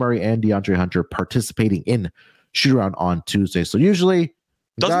DeJounte Murray and DeAndre Hunter participating in shoot around on Tuesday. So usually,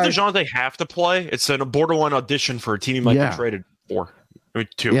 doesn't DeJounte have to play? It's a borderline audition for a team he might be traded for.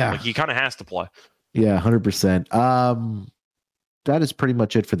 Yeah, like he kind of has to play. Yeah, 100%. That is pretty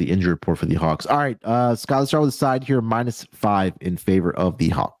much it for the injury report for the Hawks. All right, Scott, let's start with the side here. -5 in favor of the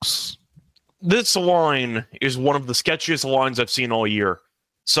Hawks. This line is one of the sketchiest lines I've seen all year.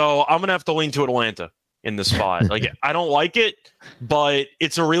 So I'm going to have to lean to Atlanta in this spot. Like, I don't like it, but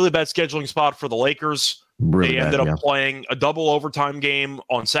it's a really bad scheduling spot for the Lakers. Really They bad, ended up yeah. playing a double overtime game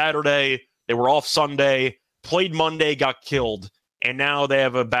on Saturday. They were off Sunday, played Monday, got killed, and now they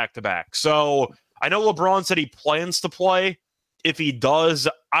have a back-to-back. So I know LeBron said he plans to play. If he does,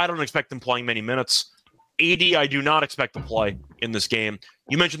 I don't expect him playing many minutes. AD, I do not expect to play in this game.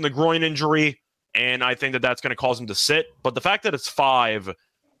 You mentioned the groin injury, and I think that that's going to cause him to sit. But the fact that it's 5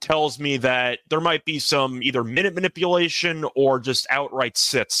 tells me that there might be some either minute manipulation or just outright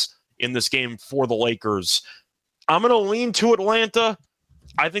sits in this game for the Lakers. I'm going to lean to Atlanta.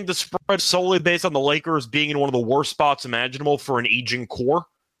 I think the spread solely based on the Lakers being in one of the worst spots imaginable for an aging core.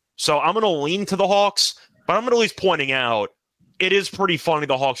 So I'm going to lean to the Hawks, but I'm at least pointing out it is pretty funny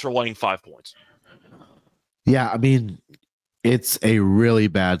the Hawks are laying 5 points. Yeah, I mean, it's a really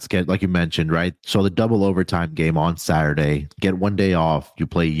bad schedule, like you mentioned, right? So the double overtime game on Saturday, get one day off. You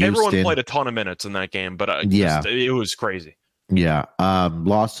play Houston. Everyone played a ton of minutes in that game, but it was crazy. Yeah,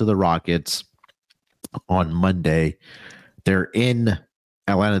 lost to the Rockets on Monday. They're in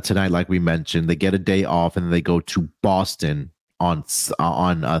Atlanta tonight, like we mentioned. They get a day off, and then they go to Boston on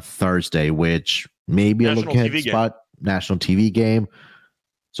a Thursday, which may be a look ahead spot. National TV game.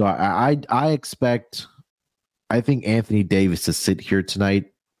 So I expect. I think Anthony Davis to sit here tonight,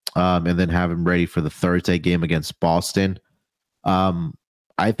 and then have him ready for the Thursday game against Boston.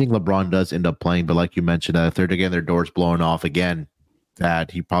 I think LeBron does end up playing, but like you mentioned, third again, their door's blowing off again. That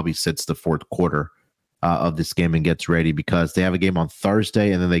he probably sits the fourth quarter of this game and gets ready because they have a game on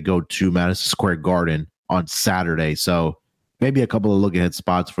Thursday and then they go to Madison Square Garden on Saturday. So maybe a couple of look ahead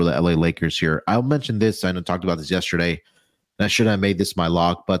spots for the LA Lakers here. I'll mention this. I talked about this yesterday. I should have made this my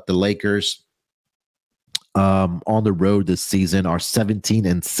lock, but the Lakers on the road this season are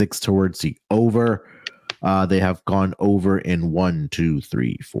 17-6 towards the over. They have gone over in 1, 2,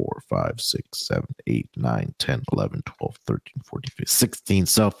 3, 4, 5, 6, 7, 8, 9, 10, 11, 12, 13, 14, 15, 16.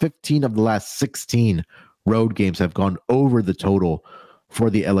 So 15 of the last 16 road games have gone over the total for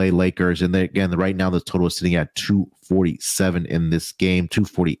the LA Lakers. And again, right now the total is sitting at 247 in this game,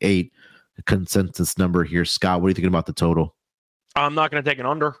 248. The consensus number here. Scott, what are you thinking about the total? I'm not going to take an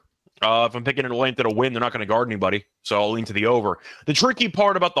under. If I'm picking an Atlanta to win, they're not going to guard anybody, so I'll lean to the over. The tricky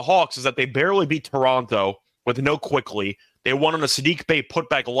part about the Hawks is that they barely beat Toronto with no Quickly. They won on a Saddiq Bey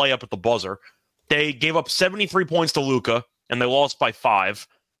putback layup at the buzzer. They gave up 73 points to Luka, and they lost by 5.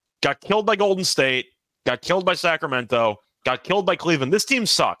 Got killed by Golden State, got killed by Sacramento, got killed by Cleveland. This team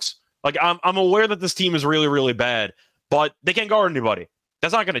sucks. Like, I'm aware that this team is really, really bad, but they can't guard anybody.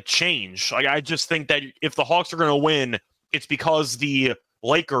 That's not going to change. Like, I just think that if the Hawks are going to win, it's because the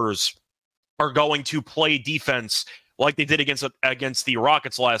Lakers are going to play defense like they did against the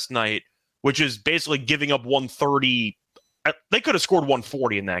Rockets last night, which is basically giving up 130. They could have scored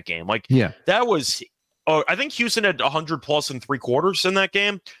 140 in that game. Like, yeah, that was. I think Houston had 100 plus in 3 quarters in that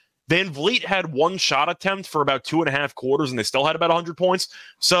game. Van Vliet had 1 shot attempt for about 2.5 quarters, and they still had about 100 points.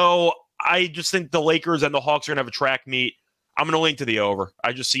 So I just think the Lakers and the Hawks are going to have a track meet. I'm going to lean to the over.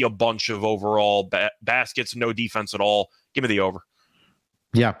 I just see a bunch of overall baskets, no defense at all. Give me the over.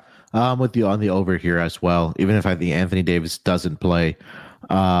 Yeah, with you on the over here as well. Even if I think Anthony Davis doesn't play,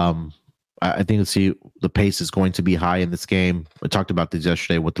 I think the pace is going to be high in this game. I talked about this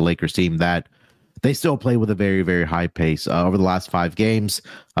yesterday with the Lakers team that they still play with a very, very high pace. Over the last 5 games,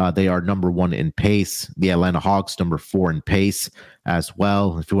 they are number 1 in pace. The Atlanta Hawks, number 4 in pace as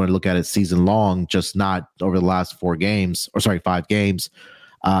well. If you want to look at it season long, just not over the last 5 games.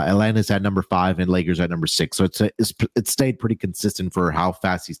 Atlanta's at number 5 and Lakers at number 6. So it's stayed pretty consistent for how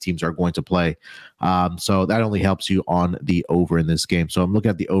fast these teams are going to play. So that only helps you on the over in this game. So I'm looking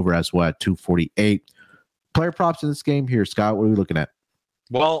at the over as well at 248. Player props in this game here, Scott. What are we looking at?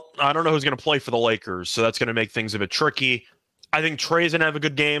 Well, I don't know who's going to play for the Lakers, so that's going to make things a bit tricky. I think Trey's going to have a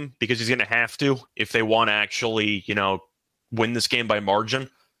good game because he's going to have to if they want to actually, win this game by margin.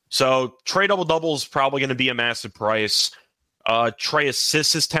 So Trey double-double is probably going to be a massive price. Trey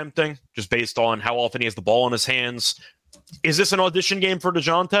assists is tempting just based on how often he has the ball in his hands. Is this an audition game for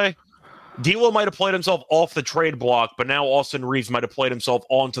DeJounte? D'Lo might have played himself off the trade block, but now Austin Reeves might have played himself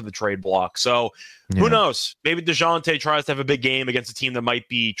onto the trade block. So who knows? Maybe DeJounte tries to have a big game against a team that might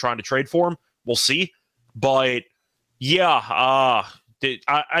be trying to trade for him. We'll see. But yeah,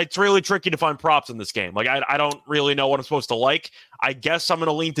 it's really tricky to find props in this game. Like, I don't really know what I'm supposed to like. I guess I'm going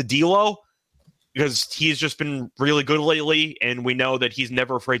to lean to D'Lo because he's just been really good lately, and we know that he's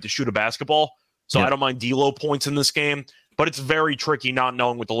never afraid to shoot a basketball. So I don't mind D'Lo points in this game. But it's very tricky not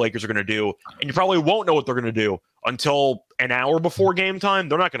knowing what the Lakers are going to do. And you probably won't know what they're going to do until an hour before game time.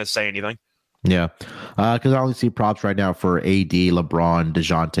 They're not going to say anything. Yeah, because I only see props right now for AD, LeBron,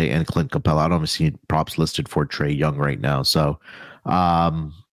 DeJounte, and Clint Capella. I don't see props listed for Trae Young right now. So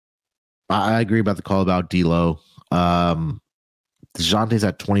I I agree about the call about D'Lo. DeJounte's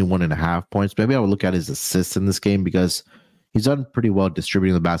at 21.5 points. Maybe I would look at his assists in this game because he's done pretty well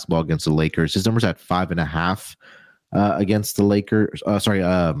distributing the basketball against the Lakers. His numbers at 5.5 against the Lakers.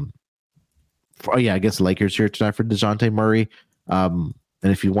 Against the Lakers here tonight for DeJounte Murray. And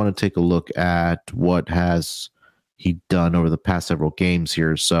if you want to take a look at what has he done over the past several games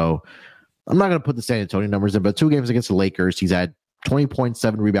here. So I'm not going to put the San Antonio numbers in, but 2 games against the Lakers, he's had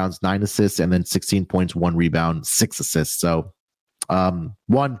 20.7 rebounds, 9 assists, and then 16 points, 1 rebound, 6 assists. So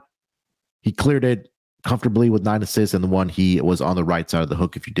one, he cleared it comfortably with 9 assists, and the one he was on the right side of the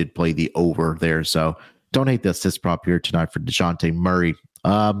hook if you did play the over there. So don't hate the assist prop here tonight for DeJounte Murray.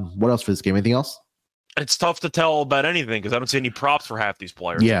 What else for this game? Anything else? It's tough to tell about anything because I don't see any props for half these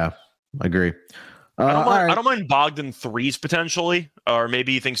players. Yeah, I agree. I don't mind Bogdan threes potentially, or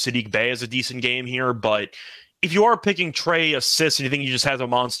maybe you think Sadiq Bey has a decent game here. But if you are picking Trey assists and you think he just has a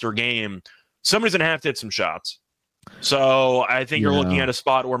monster game, somebody's going to have to hit some shots. So I think you're looking at a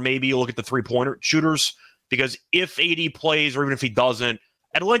spot where maybe you look at the 3-pointer shooters, because if AD plays or even if he doesn't,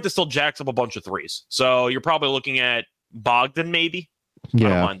 Atlanta still jacks up a bunch of threes. So you're probably looking at Bogdan maybe. Yeah. I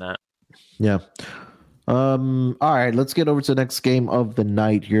don't mind that. Yeah. All right, let's get over to the next game of the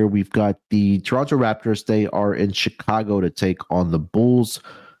night here. We've got the Toronto Raptors. They are in Chicago to take on the Bulls.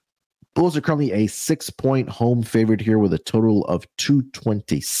 Bulls are currently a 6-point home favorite here with a total of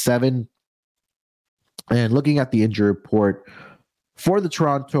 227. And looking at the injury report for the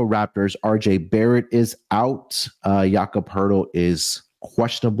Toronto Raptors, RJ Barrett is out. Jakob Poeltl is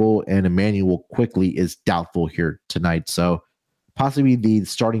questionable, and Emmanuel Quickley is doubtful here tonight. So possibly the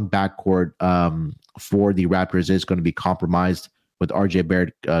starting backcourt for the Raptors is going to be compromised with RJ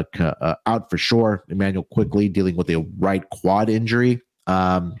Barrett out for sure. Emmanuel Quickley dealing with a right quad injury.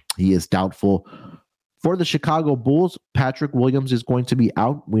 He is doubtful. For the Chicago Bulls, Patrick Williams is going to be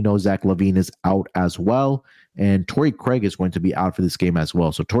out. We know Zach LaVine is out as well. And Torrey Craig is going to be out for this game as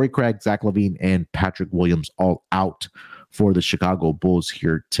well. So Torrey Craig, Zach LaVine, and Patrick Williams all out for the Chicago Bulls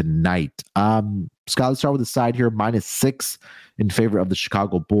here tonight. Scott, let's start with the side here. -6 in favor of the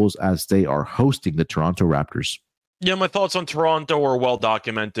Chicago Bulls as they are hosting the Toronto Raptors. Yeah, my thoughts on Toronto are well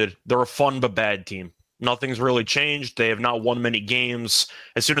documented. They're a fun but bad team. Nothing's really changed. They have not won many games.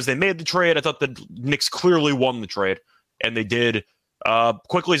 As soon as they made the trade, I thought the Knicks clearly won the trade, and they did.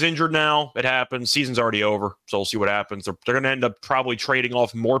 Quickly's injured now. It happens. Season's already over, so we'll see what happens. They're going to end up probably trading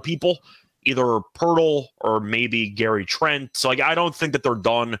off more people, either Poeltl or maybe Gary Trent. So I don't think that they're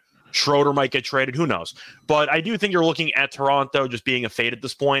done. Schroeder might get traded. Who knows? But I do think you're looking at Toronto just being a fade at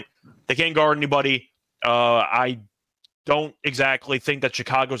this point. They can't guard anybody. I don't exactly think that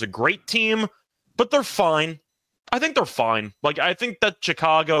Chicago's a great team, but they're fine. I think they're fine. I think that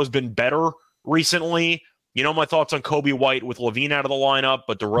Chicago has been better recently. You know my thoughts on Kobe White with LaVine out of the lineup,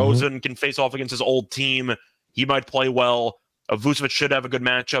 but DeRozan can face off against his old team. He might play well. Vucevic should have a good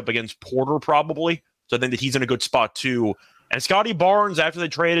matchup against Porter probably. So I think that he's in a good spot too. And Scotty Barnes, after they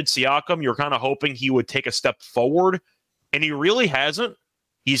traded Siakam, you're kind of hoping he would take a step forward, and he really hasn't.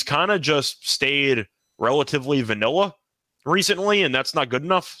 He's kind of just stayed relatively vanilla recently, and that's not good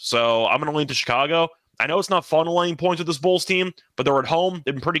enough. So I'm going to lean to Chicago. I know it's not fun laying points with this Bulls team, but they're at home.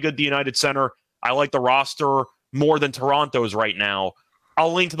 They've been pretty good at the United Center. I like the roster more than Toronto's right now.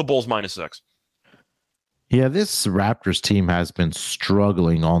 I'll lean to the Bulls -6. Yeah, this Raptors team has been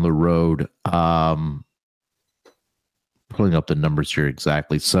struggling on the road. Pulling up the numbers here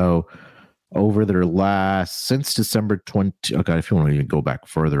exactly. So over their since December 20, okay, if you want to even go back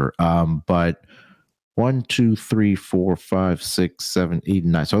further, but 1, 2, 3, 4, 5, 6, 7, 8,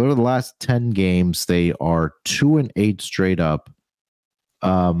 9. So over the last 10 games, they are 2-8 straight up.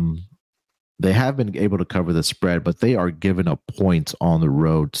 They have been able to cover the spread, but they are giving up points on the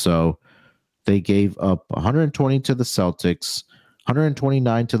road. So they gave up 120 to the Celtics,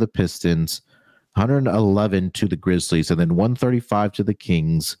 129 to the Pistons, 111 to the Grizzlies, and then 135 to the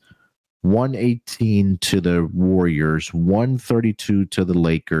Kings, 118 to the Warriors, 132 to the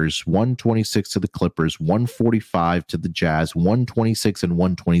Lakers, 126 to the Clippers, 145 to the Jazz, 126 and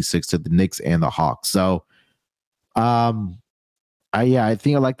 126 to the Knicks and the Hawks. So, I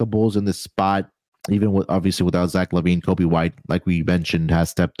think I like the Bulls in this spot, even with obviously without Zach LaVine. Kobe White, like we mentioned, has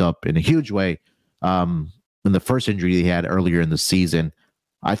stepped up in a huge way in the first injury he had earlier in the season.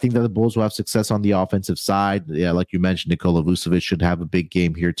 I think that the Bulls will have success on the offensive side. Yeah, like you mentioned, Nikola Vucevic should have a big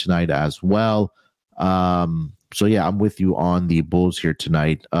game here tonight as well. So, yeah, I'm with you on the Bulls here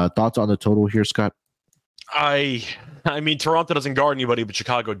tonight. Thoughts on the total here, Scott? I mean, Toronto doesn't guard anybody, but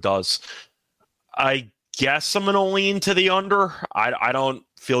Chicago does. I guess I'm going to lean to the under. I don't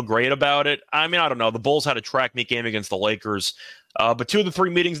feel great about it. I mean, I don't know. The Bulls had a track meet game against the Lakers. But 2 of the 3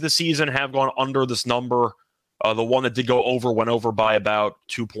 meetings this season have gone under this number. The one that did go over went over by about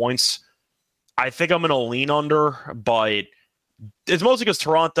 2 points. I think I'm going to lean under, but it's mostly because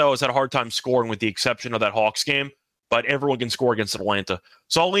Toronto has had a hard time scoring with the exception of that Hawks game, but everyone can score against Atlanta.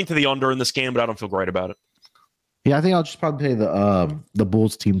 So I'll lean to the under in this game, but I don't feel great about it. Yeah, I think I'll just probably play the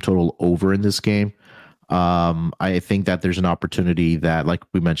Bulls team total over in this game. I think that there's an opportunity that, like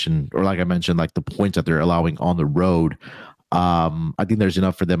I mentioned, like the points that they're allowing on the road, I think there's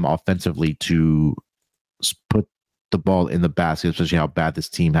enough for them offensively to put the ball in the basket, especially how bad this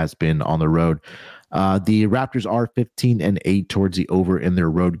team has been on the road. The Raptors are 15-8 towards the over in their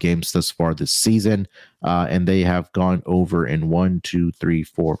road games thus far this season, and they have gone over in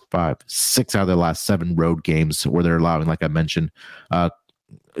 6 out of their last 7 road games where they're allowing, like I mentioned,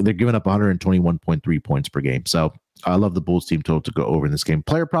 they're giving up 121.3 points per game. So I love the Bulls team total to go over in this game.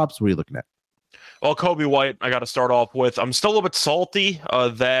 Player props, what are you looking at? Well, Coby White, I got to start off with. I'm still a little bit salty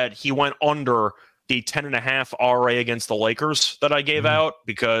that he went under the 10.5 RA against the Lakers that I gave out,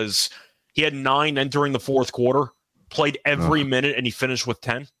 because he had 9 entering the fourth quarter, played every minute, and he finished with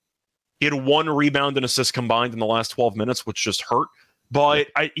 10. He had 1 rebound and assist combined in the last 12 minutes, which just hurt. But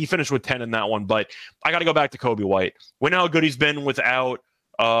he finished with 10 in that one. But I got to go back to Coby White. We know how good he's been without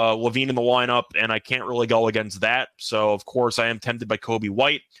LaVine in the lineup, and I can't really go against that. So, of course, I am tempted by Coby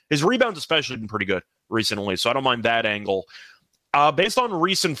White. His rebounds especially have been pretty good recently, so I don't mind that angle. Based on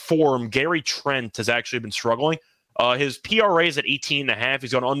recent form, Gary Trent has actually been struggling. His PRA is at 18.5.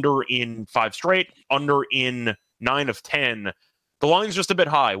 He's gone under in 5 straight, under in 9 of 10. The line's just a bit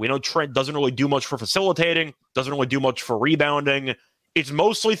high. We know Trent doesn't really do much for facilitating, doesn't really do much for rebounding. It's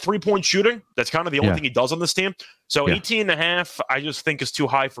mostly 3-point shooting. That's kind of the only thing he does on this team. So 18.5, I just think is too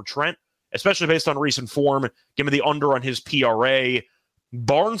high for Trent, especially based on recent form. Give me the under on his PRA.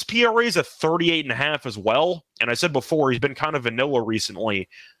 Barnes' PRA is at 38.5 as well. And I said before, he's been kind of vanilla recently.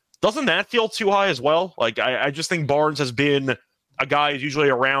 Doesn't that feel too high as well? Like, I just think Barnes has been a guy who's usually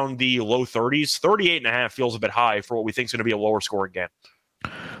around the low 30s. 38.5 feels a bit high for what we think is going to be a lower scoring game.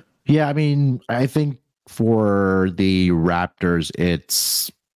 Yeah, I mean, I think for the Raptors,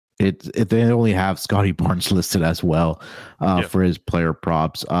 they only have Scotty Barnes listed as well for his player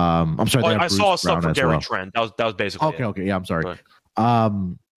props. I'm sorry. I saw stuff from Gary Trent. That was basically okay. Yeah, I'm sorry.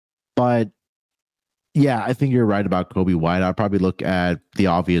 But yeah, I think you're right about Coby White. I'd probably look at the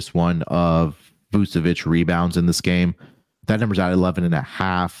obvious one of Vucevic rebounds in this game. That number's at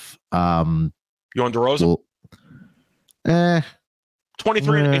 11.5. You want DeRozan?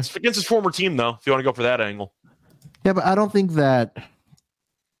 23. It's against his former team, though, if you want to go for that angle. Yeah, but I don't think that.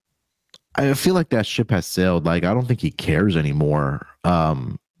 I feel like that ship has sailed. Like, I don't think he cares anymore.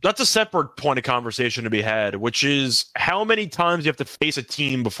 That's a separate point of conversation to be had, which is how many times you have to face a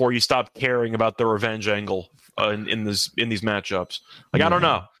team before you stop caring about the revenge angle in these matchups. Like, I don't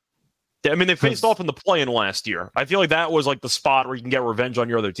know. I mean, they faced off in the play-in last year. I feel like that was like the spot where you can get revenge on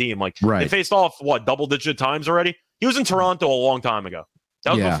your other team. Like, they faced off, double-digit times already? He was in Toronto a long time ago.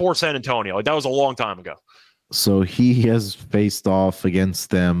 That was before San Antonio. Like, that was a long time ago. So he has faced off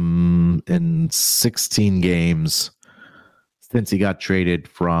against them in 16 games since he got traded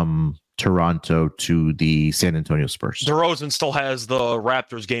from Toronto to the San Antonio Spurs. DeRozan still has the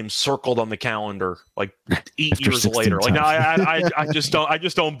Raptors game circled on the calendar, like 8 years later. Like, I just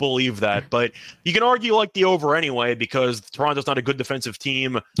don't believe that. But you can argue like the over anyway, because Toronto's not a good defensive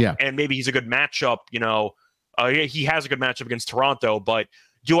team. Yeah, and maybe he's a good matchup. He has a good matchup against Toronto. But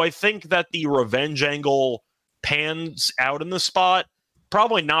do I think that the revenge angle pans out in the spot?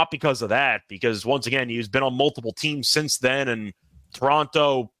 Probably not because of that, because once again, he's been on multiple teams since then, and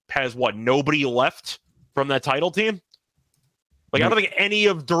Toronto has nobody left from that title team. Like, I don't think any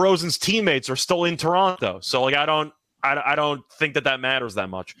of DeRozan's teammates are still in Toronto. So like, I don't think that matters that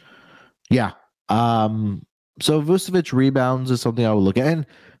much. Yeah. So Vucevic rebounds is something I would look at. And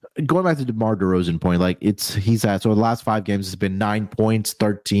going back to DeMar DeRozan point, like so the last 5 games has been 9 points,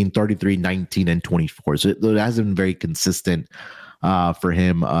 13, 33, 19, and 24. So it hasn't been very consistent for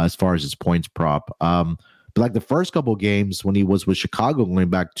him as far as his points prop. But like the first couple of games when he was with Chicago, going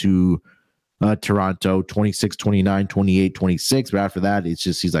back to Toronto, 26, 29, 28, 26. But after that, it's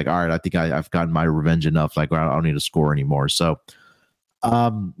just, he's like, all right, I think I've gotten my revenge enough. Like, I don't need to score anymore. So,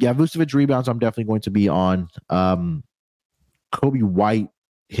 Vucevic rebounds, I'm definitely going to be on. Coby White,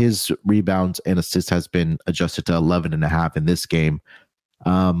 his rebounds and assists has been adjusted to 11.5 in this game.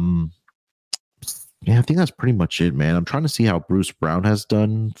 Yeah, I think that's pretty much it, man. I'm trying to see how Bruce Brown has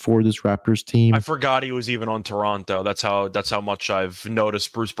done for this Raptors team. I forgot he was even on Toronto. That's how much I've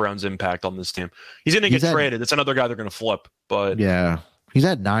noticed Bruce Brown's impact on this team. He's going to get traded. It's another guy they're going to flip. But yeah, he's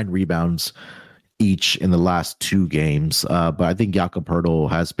had 9 rebounds each in the last 2 games. But I think Jakob Hurtle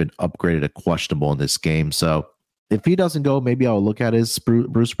has been upgraded to questionable in this game. So if he doesn't go, maybe I'll look at his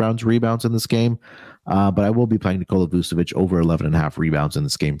Bruce Brown's rebounds in this game. But I will be playing Nikola Vucevic over 11.5 rebounds in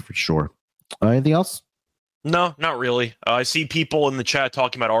this game for sure. Anything else? No, not really. I see people in the chat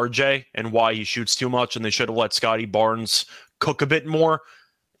talking about RJ and why he shoots too much, and they should have let Scotty Barnes cook a bit more.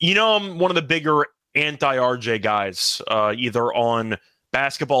 You know, I'm one of the bigger anti-RJ guys, either on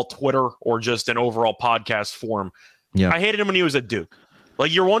basketball Twitter or just an overall podcast form. Yeah. I hated him when he was at Duke.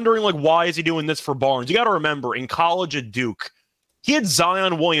 Like, you're wondering, like, why is he doing this for Barnes? You got to remember, in college at Duke, he had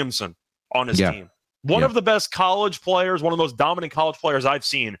Zion Williamson on his team. One of the best college players, one of the most dominant college players I've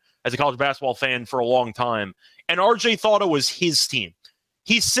seen as a college basketball fan for a long time. And RJ thought it was his team.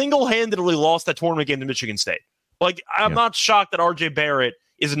 He single-handedly lost that tournament game to Michigan State. Like, I'm not shocked that RJ Barrett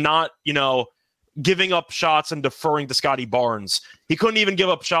is not, you know, giving up shots and deferring to Scotty Barnes. He couldn't even give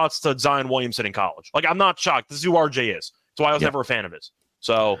up shots to Zion Williamson in college. Like, I'm not shocked. This is who RJ is. That's why I was never a fan of his.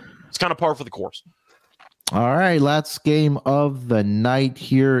 So it's kind of par for the course. All right, last game of the night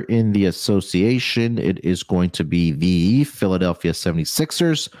here in the association. It is going to be the Philadelphia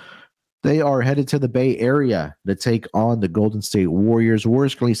 76ers. They are headed to the Bay Area to take on the Golden State Warriors.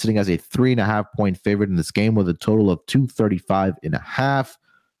 Warriors currently sitting as a 3.5-point favorite in this game with a total of 235.5.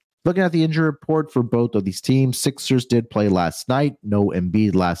 Looking at the injury report for both of these teams, Sixers did play last night. No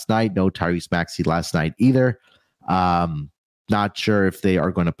Embiid last night. No Tyrese Maxey last night either. Not sure if they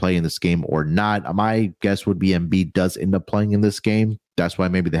are going to play in this game or not. My guess would be Embiid does end up playing in this game. That's why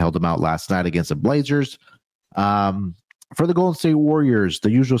maybe they held him out last night against the Blazers. For the Golden State Warriors,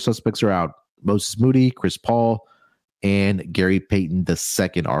 the usual suspects are out. Moses Moody, Chris Paul, and Gary Payton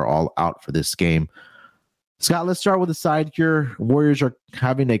II are all out for this game. Scott, let's start with the side here. Warriors are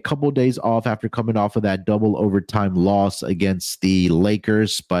having a couple days off after coming off of that double overtime loss against the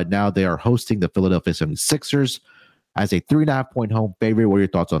Lakers, but now they are hosting the Philadelphia 76ers as a 3.5-point home favorite. What are your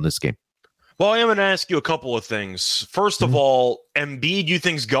thoughts on this game? Well, I am going to ask you a couple of things. First of all, Embiid, you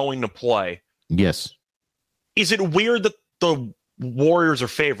think is going to play? Yes. Is it weird that the Warriors are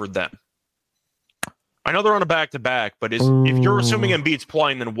favored then? I know they're on a back-to-back, but if you're assuming Embiid's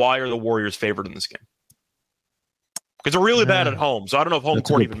playing, then why are the Warriors favored in this game? Because they're really bad at home, so I don't know if home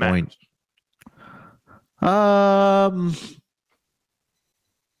court even matters.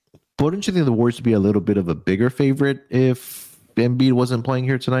 Wouldn't you think the Warriors would be a little bit of a bigger favorite if Embiid wasn't playing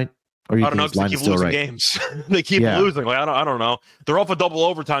here tonight? Or I don't know, because they keep losing games. They keep losing. Like, I don't know. They're off a double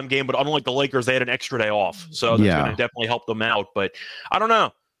overtime game, but unlike the Lakers, they had an extra day off. So that's going to definitely help them out. But I don't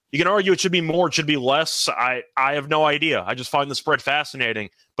know. You can argue it should be more, it should be less. I have no idea. I just find the spread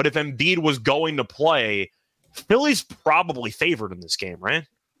fascinating. But if Embiid was going to play, Philly's probably favored in this game, right?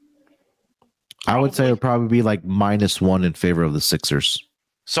 I would say it would probably be like -1 in favor of the Sixers.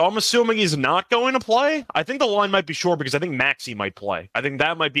 So I'm assuming he's not going to play. I think the line might be short because I think Maxey might play. I think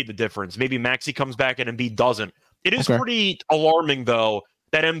that might be the difference. Maybe Maxey comes back and Embiid doesn't. It is pretty alarming, though,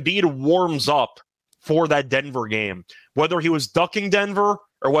 that Embiid warms up for that Denver game. Whether he was ducking Denver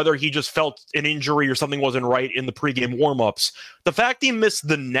or whether he just felt an injury or something wasn't right in the pregame warmups. The fact he missed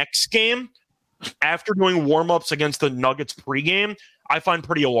the next game after doing warmups against the Nuggets pregame, I find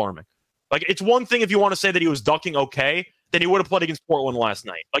pretty alarming. Like, it's one thing if you want to say that he was ducking okay, then he would have played against Portland last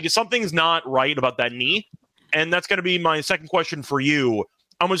night. Like, if something's not right about that knee, and that's going to be my second question for you.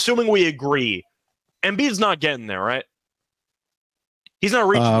 I'm assuming we agree. Embiid's not getting there, right? He's not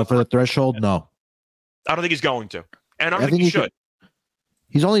reaching for the threshold. Yet. No, I don't think he's going to, and I don't think he should.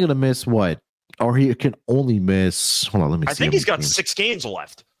 He's only going to miss what, or he can only miss. Hold on, let me see. I think he's got 6 games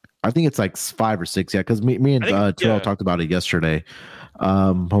left. I think it's like 5 or 6. Yeah, because me and Terrell talked about it yesterday.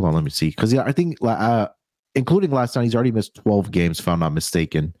 Hold on, let me see. Because I think including last night, he's already missed 12 games, if I'm not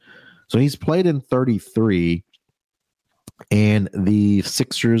mistaken. So he's played in 33, and the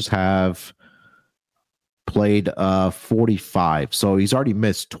Sixers have played 45. So he's already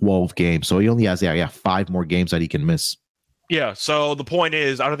missed 12 games. So he only has 5 more games that he can miss. Yeah, so the point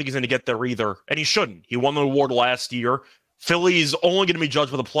is, I don't think he's going to get there either, and he shouldn't. He won the award last year. Philly's only going to be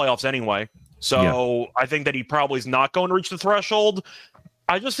judged for the playoffs anyway. So I think that he probably is not going to reach the threshold.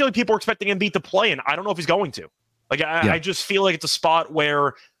 I just feel like people are expecting Embiid to play, and I don't know if he's going to. Like, I just feel like it's a spot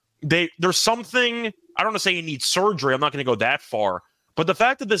where there's something. I don't want to say he needs surgery. I'm not going to go that far. But the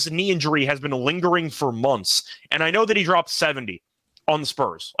fact that this knee injury has been lingering for months, and I know that he dropped 70 on the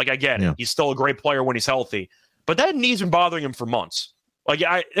Spurs. Like, I get it. He's still a great player when he's healthy. But that knee's been bothering him for months.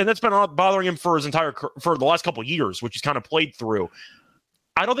 And that's been bothering him for the last couple of years, which he's kind of played through.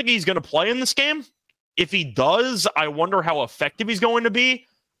 I don't think he's going to play in this game. If he does, I wonder how effective he's going to be.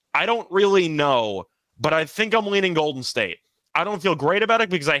 I don't really know, but I think I'm leaning Golden State. I don't feel great about it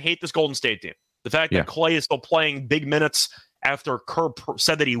because I hate this Golden State team. The fact that Klay is still playing big minutes after Kerr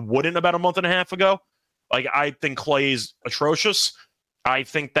said that he wouldn't about a month and a half ago. Like, I think Klay is atrocious. I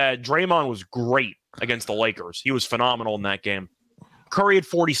think that Draymond was great against the Lakers. He was phenomenal in that game. Curry had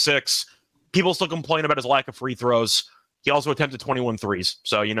 46. People still complain about his lack of free throws. He also attempted 21 threes.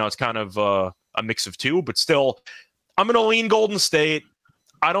 So, it's kind of a mix of two. But still, I'm going to lean Golden State.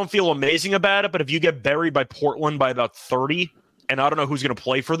 I don't feel amazing about it, but if you get buried by Portland by about 30, and I don't know who's going to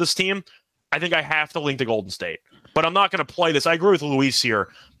play for this team, I think I have to lean to Golden State. But I'm not going to play this. I agree with Luis here.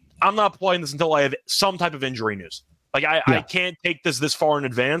 I'm not playing this until I have some type of injury news. Like, I can't take this far in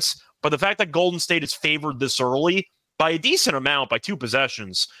advance. But the fact that Golden State is favored this early by a decent amount, by 2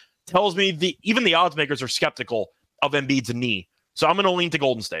 possessions, tells me even the odds makers are skeptical of Embiid's knee. So I'm going to lean to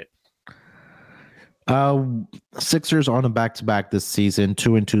Golden State. Sixers on a back-to-back this season,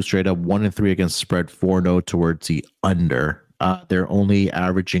 2-2 straight up, 1-3 against spread, 4-0 towards the under. They're only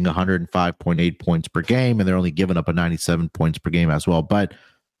averaging 105.8 points per game, and they're only giving up a 97 points per game as well. But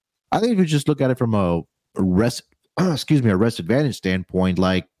I think if you just look at it from a rest advantage standpoint,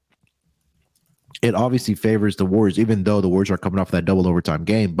 like, it obviously favors the Warriors, even though the Warriors are coming off that double overtime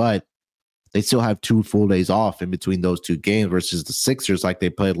game, but they still have 2 full days off in between those 2 games versus the Sixers like they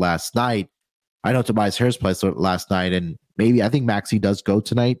played last night. I know Tobias Harris played last night, and maybe I think Maxey does go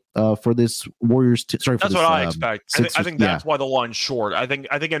tonight for this Warriors. That's what I expect. I think that's why the line's short. I think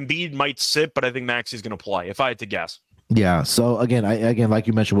Embiid might sit, but I think Maxey's going to play, if I had to guess. Yeah. So again, like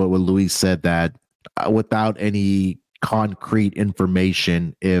you mentioned, what Luis said, that without any concrete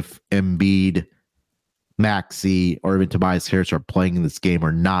information, if Embiid, Maxey, or even Tobias Harris are playing in this game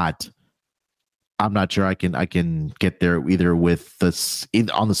or not, I'm not sure I can get there either with this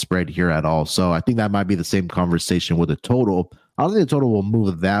on the spread here at all. So I think that might be the same conversation with the total. I don't think the total will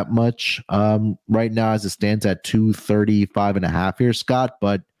move that much right now as it stands at 235.5 here, Scott.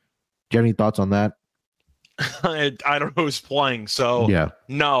 But do you have any thoughts on that? I don't know who's playing, so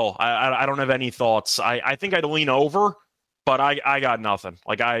no, I don't have any thoughts. I think I'd lean over, but I got nothing.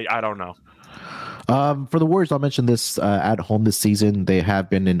 Like, I don't know. For the Warriors, I'll mention this at home this season. They have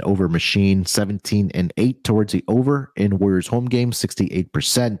been an over machine, 17-8 towards the over in Warriors home games,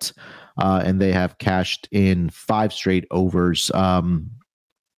 68%. And they have cashed in 5 straight overs.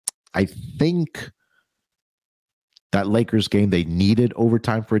 I think that Lakers game, they needed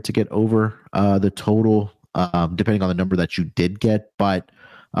overtime for it to get over the total, depending on the number that you did get. But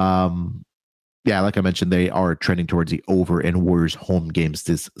like I mentioned, they are trending towards the over in Warriors home games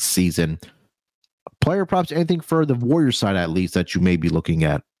this season. Player props, anything for the Warriors side at least that you may be looking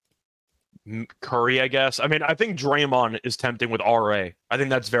at? Curry, I guess. I mean, I think Draymond is tempting with RA. I think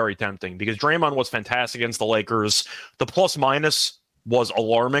that's very tempting because Draymond was fantastic against the Lakers. The plus minus was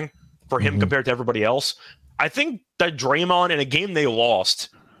alarming for him compared to everybody else. I think that Draymond in a game they lost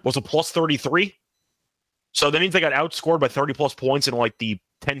was a plus 33. So that means they got outscored by 30 plus points in like the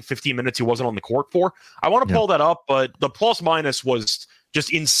 10, 15 minutes he wasn't on the court for. I want to pull that up, but the plus minus was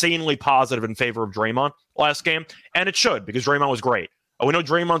just insanely positive in favor of Draymond last game. And it should, because Draymond was great. We know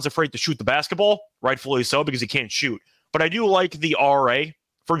Draymond's afraid to shoot the basketball, rightfully so, because he can't shoot. But I do like the RA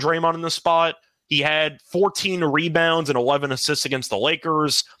for Draymond in this spot. He had 14 rebounds and 11 assists against the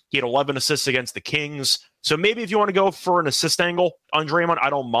Lakers. He had 11 assists against the Kings. So maybe if you want to go for an assist angle on Draymond, I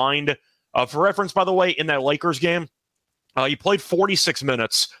don't mind. For reference, by the way, in that Lakers game, he played 46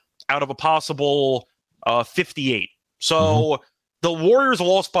 minutes out of a possible 58. So the Warriors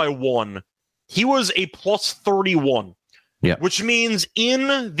lost by 1. He was a plus 31, which means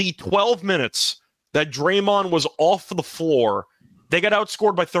in the 12 minutes that Draymond was off the floor, they got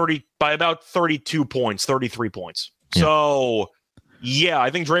outscored by about 32 points, 33 points. Yeah. So, I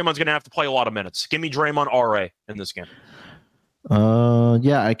think Draymond's going to have to play a lot of minutes. Give me Draymond RA in this game.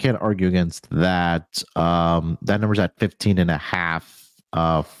 I can't argue against that. That number's at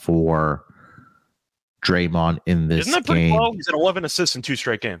 15.5 for Draymond in this game. Isn't that pretty low? He's at 11 assists in 2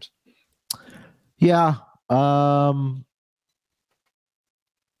 straight games. Yeah. But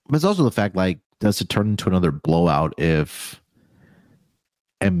it's also the fact, like, does it turn into another blowout if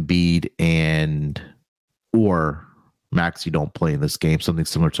Embiid or Maxey don't play in this game? Something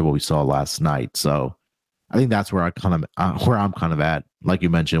similar to what we saw last night. So I think that's where I'm kind of at. Like you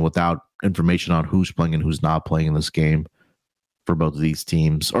mentioned, without information on who's playing and who's not playing in this game for both of these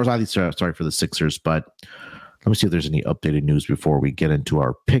teams, or at least sorry for the Sixers. But let me see if there's any updated news before we get into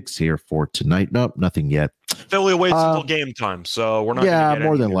our picks here for tonight. Nope, nothing yet. Philly waits until game time, so we're not. Yeah,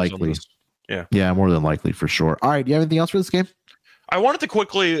 more than likely. Yeah, more than likely for sure. All right, do you have anything else for this game? I wanted to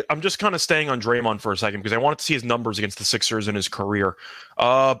quickly, I'm just kind of staying on Draymond for a second because I wanted to see his numbers against the Sixers in his career.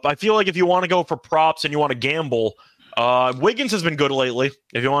 I feel like if you want to go for props and you want to gamble, Wiggins has been good lately,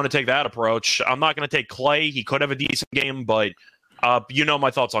 if you want to take that approach. I'm not going to take Clay. He could have a decent game, but you know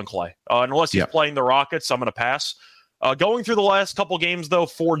my thoughts on Clay. Unless he's playing the Rockets, I'm going to pass. Going through the last couple games, though,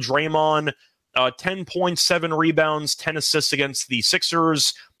 for Draymond, 10.7 rebounds, 10 assists against the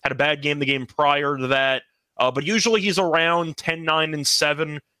Sixers. Had a bad game the game prior to that. But usually he's around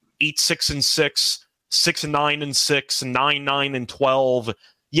 10-9-7, 8-6-6, 6-9-6, 9-9-12.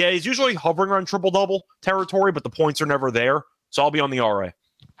 Yeah, he's usually hovering around triple-double territory, but the points are never there. So I'll be on the RA.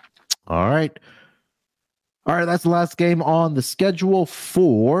 All right. All right, that's the last game on the schedule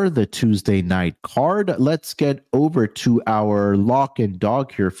for the Tuesday night card. Let's get over to our lock and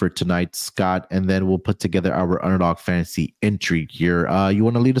dog here for tonight, Scott, and then we'll put together our underdog fantasy entry here. You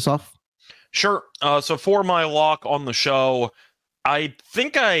want to lead us off? Sure. So for my lock on the show, I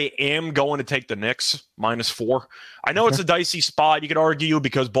think I am going to take the Knicks -4. I know it's a dicey spot. You could argue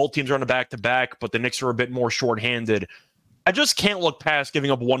because both teams are on a back-to-back, but the Knicks are a bit more shorthanded. I just can't look past giving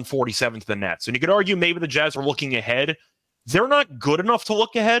up 147 to the Nets. And you could argue maybe the Jazz are looking ahead. They're not good enough to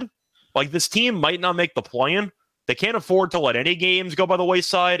look ahead. Like, this team might not make the play-in. They can't afford to let any games go by the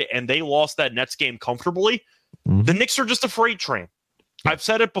wayside, and they lost that Nets game comfortably. Mm-hmm. The Knicks are just a freight train. I've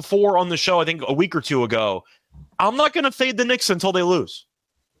said it before on the show, I think a week or two ago. I'm not going to fade the Knicks until they lose.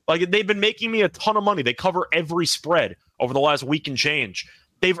 Like, they've been making me a ton of money. They cover every spread over the last week and change.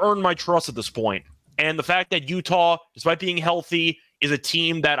 They've earned my trust at this point. And the fact that Utah, despite being healthy, is a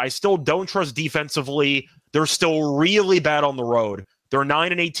team that I still don't trust defensively. They're still really bad on the road. They're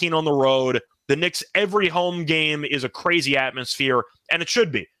 9-18 on the road. The Knicks, every home game is a crazy atmosphere, and it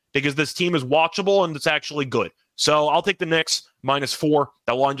should be, because this team is watchable and it's actually good. So I'll take the Knicks -4.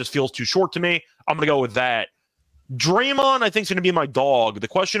 That line just feels too short to me. I'm going to go with that. Draymond, I think, is going to be my dog. The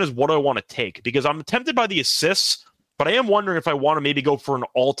question is, what do I want to take? Because I'm tempted by the assists, but I am wondering if I want to maybe go for an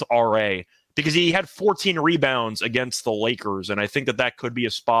alt RA, because he had 14 rebounds against the Lakers, and I think that could be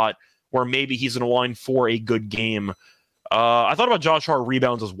a spot where maybe he's in a line for a good game. I thought about Josh Hart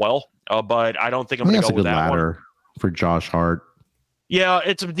rebounds as well, but I don't think I'm going to go with that one. That's a good ladder for Josh Hart. Yeah,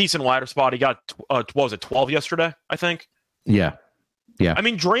 it's a decent ladder spot. He got, 12 yesterday, I think? Yeah. I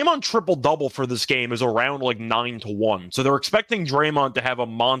mean, Draymond triple-double for this game is around like 9-1. So they're expecting Draymond to have a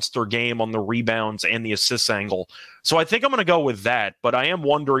monster game on the rebounds and the assists angle. So I think I'm going to go with that, but I am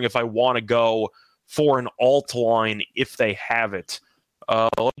wondering if I want to go for an alt line if they have it.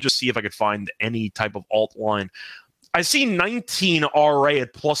 Let me just see if I could find any type of alt line. I see 19 RA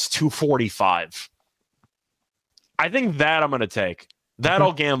at +245. I think that I'm going to take. That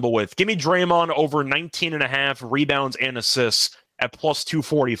I'll gamble with. Give me Draymond over 19.5 rebounds and assists at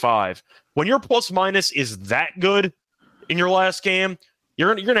 +245. When your plus-minus is that good in your last game,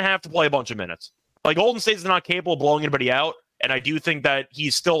 you're going to have to play a bunch of minutes. Like, Golden State's not capable of blowing anybody out, and I do think that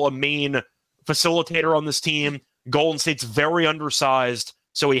he's still a main facilitator on this team. Golden State's very undersized,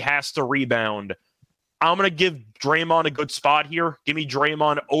 so he has to rebound. I'm going to give Draymond a good spot here. Give me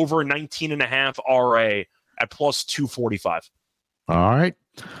Draymond over 19.5 RA at +245. All right.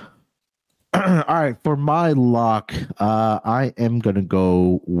 All right. For my lock, I am going to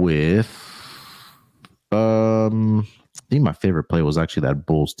go with, I think my favorite play was actually that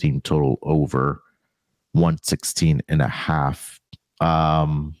Bulls team total over 116.5.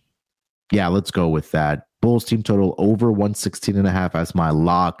 Yeah, let's go with that. Bulls team total over 116.5 as my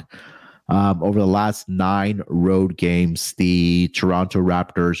lock. Over the last 9 road games, the Toronto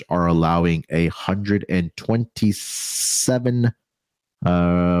Raptors are allowing 127.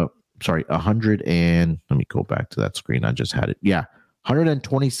 Let me go back to that screen. I just had it. Yeah,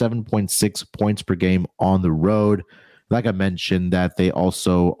 127.6 points per game on the road. Like I mentioned, that they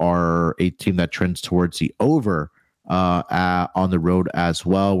also are a team that trends towards the over on the road as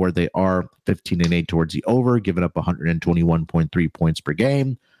well, where they are 15-8 towards the over, giving up 121.3 points per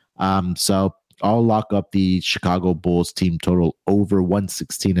game. So I'll lock up the Chicago Bulls team total over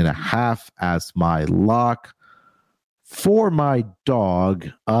 116.5 as my lock. For my dog,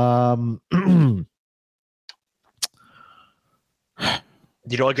 you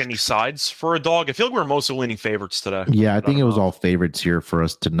don't like any sides for a dog? I feel like we're mostly leaning favorites today. Yeah, I think it was all favorites here for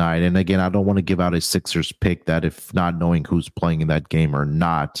us tonight. And again, I don't want to give out a Sixers pick that if not knowing who's playing in that game or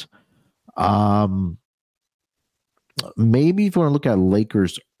not. Maybe if you want to look at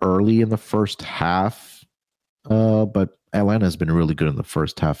Lakers early in the first half, but Atlanta has been really good in the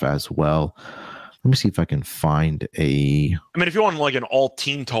first half as well. Let me see if I can find a... I mean, if you want like an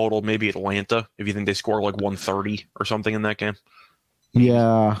all-team total, maybe Atlanta, if you think they score like 130 or something in that game.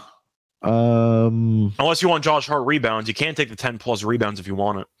 Yeah. Unless you want Josh Hart rebounds. You can't take the 10-plus rebounds if you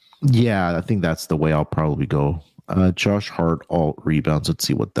want it. Yeah, I think that's the way I'll probably go Josh Hart alt rebounds. Let's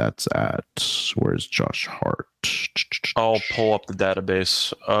see what that's at. Where's Josh Hart? I'll pull up the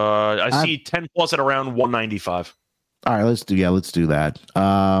database. I see 10 plus at around 195. All right, let's do that.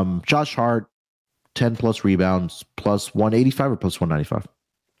 Josh Hart, 10 plus rebounds, plus 185 or plus 195?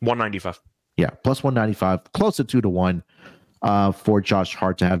 195. Yeah, plus 195, close to 2-1 for Josh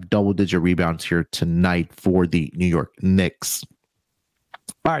Hart to have double-digit rebounds here tonight for the New York Knicks.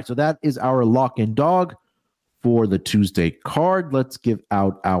 All right, so that is our lock and dog for the Tuesday card. Let's give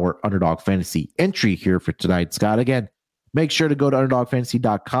out our Underdog Fantasy entry here for tonight, Scott. Again, make sure to go to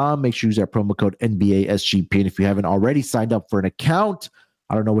underdogfantasy.com. Make sure you use that promo code NBASGP. And if you haven't already signed up for an account,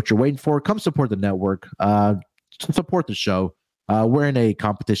 I don't know what you're waiting for. Come support the network. Support the show. We're in a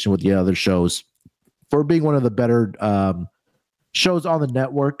competition with the other shows for being one of the better shows on the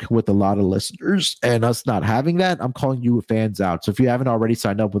network with a lot of listeners, and us not having that, I'm calling you fans out. So if you haven't already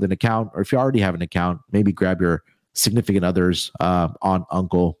signed up with an account, or if you already have an account, maybe grab your significant others, aunt,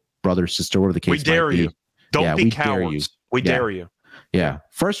 uncle, brother, sister, whatever the case we dare might be. you. Don't be we cowards. Dare you. We dare you. Yeah.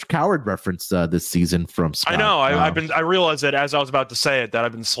 First coward reference this season from Scott. I know. I realized that as I was about to say it, that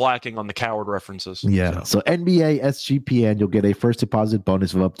I've been slacking on the coward references. Yeah. So NBA SGPN, you'll get a first deposit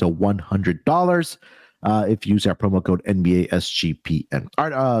bonus of up to $100 if you use our promo code NBA SGPN. All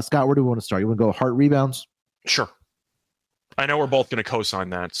right, Scott, where do we want to start? You want to go Hart rebounds? Sure. I know we're both going to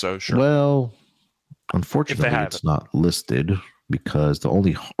co-sign that, so sure. Well, unfortunately, it's not listed because the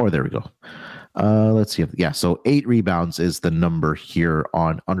only. Oh, there we go. Let's see. So 8 rebounds is the number here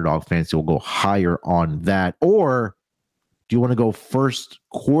on Underdog Fantasy. We'll go higher on that. Or do you want to go first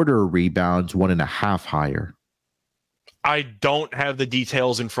quarter rebounds, 1.5 higher? I don't have the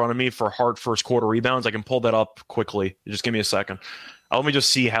details in front of me for Hart first quarter rebounds. I can pull that up quickly. Just give me a second. Let me just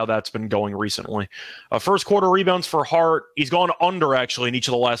see how that's been going recently. First quarter rebounds for Hart. He's gone under, actually, in each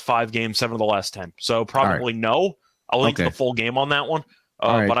of the last 5 games, 7 of the last 10. So probably no. I'll link to the full game on that one.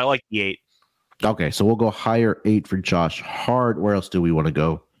 But I like the 8. Okay, so we'll go higher 8 for Josh Hart. Where else do we want to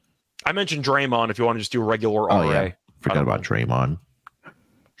go? I mentioned Draymond if you want to just do regular RA. Yeah. Forgot about Draymond.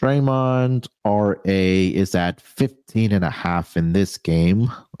 Draymond RA is at 15.5 in this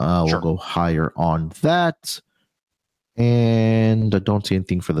game. We'll go higher on that. And I don't see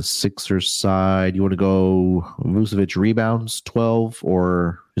anything for the Sixers side. You want to go Vucevic rebounds, 12,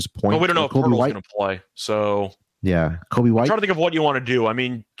 or his point? Well, we don't know if Poeltl's going to play. So yeah, Kobe White. I'm trying to think of what you want to do. I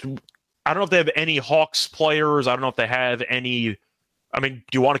mean, I don't know if they have any Hawks players. I don't know if they have any. I mean,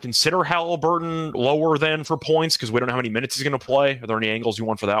 do you want to consider Halliburton lower than for points because we don't know how many minutes he's going to play? Are there any angles you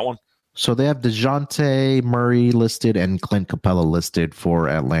want for that one? So they have DeJounte Murray listed and Clint Capella listed for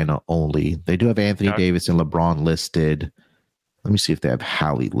Atlanta only. They do have Anthony Davis and LeBron listed. Let me see if they have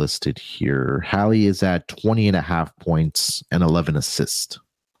Hallie listed here. Hallie is at 20.5 points and 11 assists.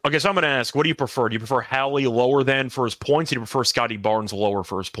 Okay, so I'm going to ask, what do you prefer? Do you prefer Hallie lower than for his points? Or do you prefer Scotty Barnes lower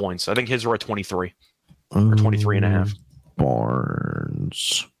for his points? I think his are at 23 or 23.5.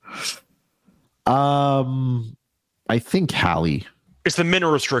 Barnes. I think Hallie. It's the min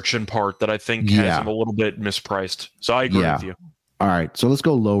restriction part that I think has him a little bit mispriced. So I agree with you. All right, so let's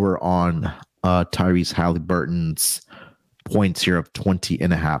go lower on Tyrese Halliburton's points here of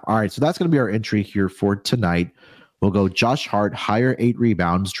 20.5. All right, so that's going to be our entry here for tonight. We'll go Josh Hart, higher 8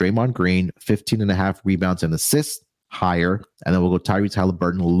 rebounds. Draymond Green, 15.5 rebounds and assists, higher. And then we'll go Tyrese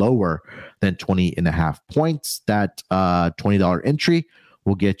Halliburton, lower than 20.5 points. That $20 entry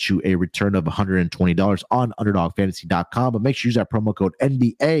will get you a return of $120 on UnderdogFantasy.com. But make sure you use that promo code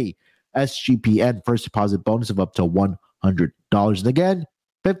NBA SGPN. First deposit bonus of up to $100. And again,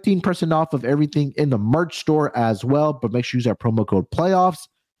 15% off of everything in the merch store as well. But make sure you use that promo code PLAYOFFS.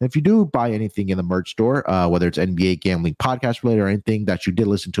 And if you do buy anything in the merch store, whether it's NBA Gambling Podcast related or anything that you did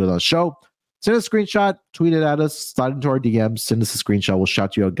listen to on the show, send us a screenshot, tweet it at us, slide into our DMs, send us a screenshot. We'll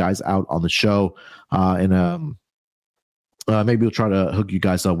shout you guys out on the show. And maybe we'll try to hook you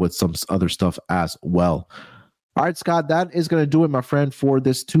guys up with some other stuff as well. All right, Scott, that is going to do it, my friend, for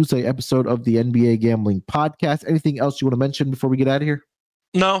this Tuesday episode of the NBA Gambling Podcast. Anything else you want to mention before we get out of here?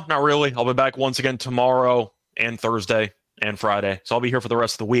 No, not really. I'll be back once again tomorrow and Thursday and Friday. So I'll be here for the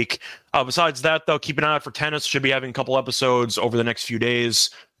rest of the week. Besides that, though, keep an eye out for tennis. Should be having a couple episodes over the next few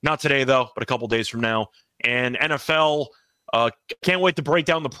days. Not today, though, but a couple days from now. And NFL, can't wait to break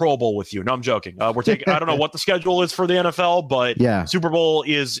down the Pro Bowl with you. No, I'm joking. We're taking. I don't know what the schedule is for the NFL, but Super Bowl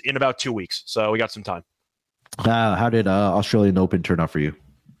is in about 2 weeks. So we got some time. How did Australian Open turn out for you?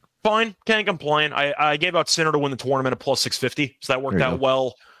 Fine. Can't complain. I gave out Sinner to win the tournament at plus 650. So that worked out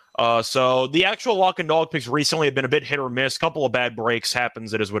well. So the actual lock and dog picks recently have been a bit hit or miss. Couple of bad breaks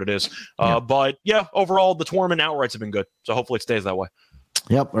happens. It is what it is. But yeah, overall the tournament outrights have been good. So hopefully it stays that way.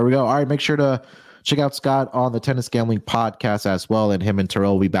 Yep, there we go. All right, make sure to Check out Scott on the Tennis Gambling Podcast as well, and him and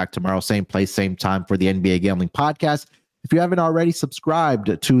Terrell will be back tomorrow, same place, same time for the NBA Gambling Podcast. If you haven't already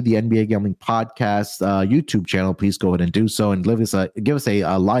subscribed to the NBA Gambling Podcast YouTube channel, please go ahead and do so, and give us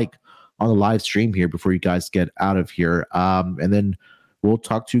a like on the live stream here before you guys get out of here. And then we'll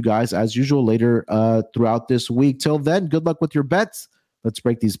talk to you guys as usual later throughout this week. Till then, good luck with your bets. Let's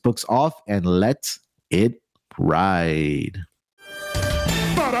break these books off and let it ride.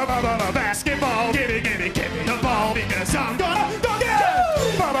 Basketball, give me the ball because I'm gonna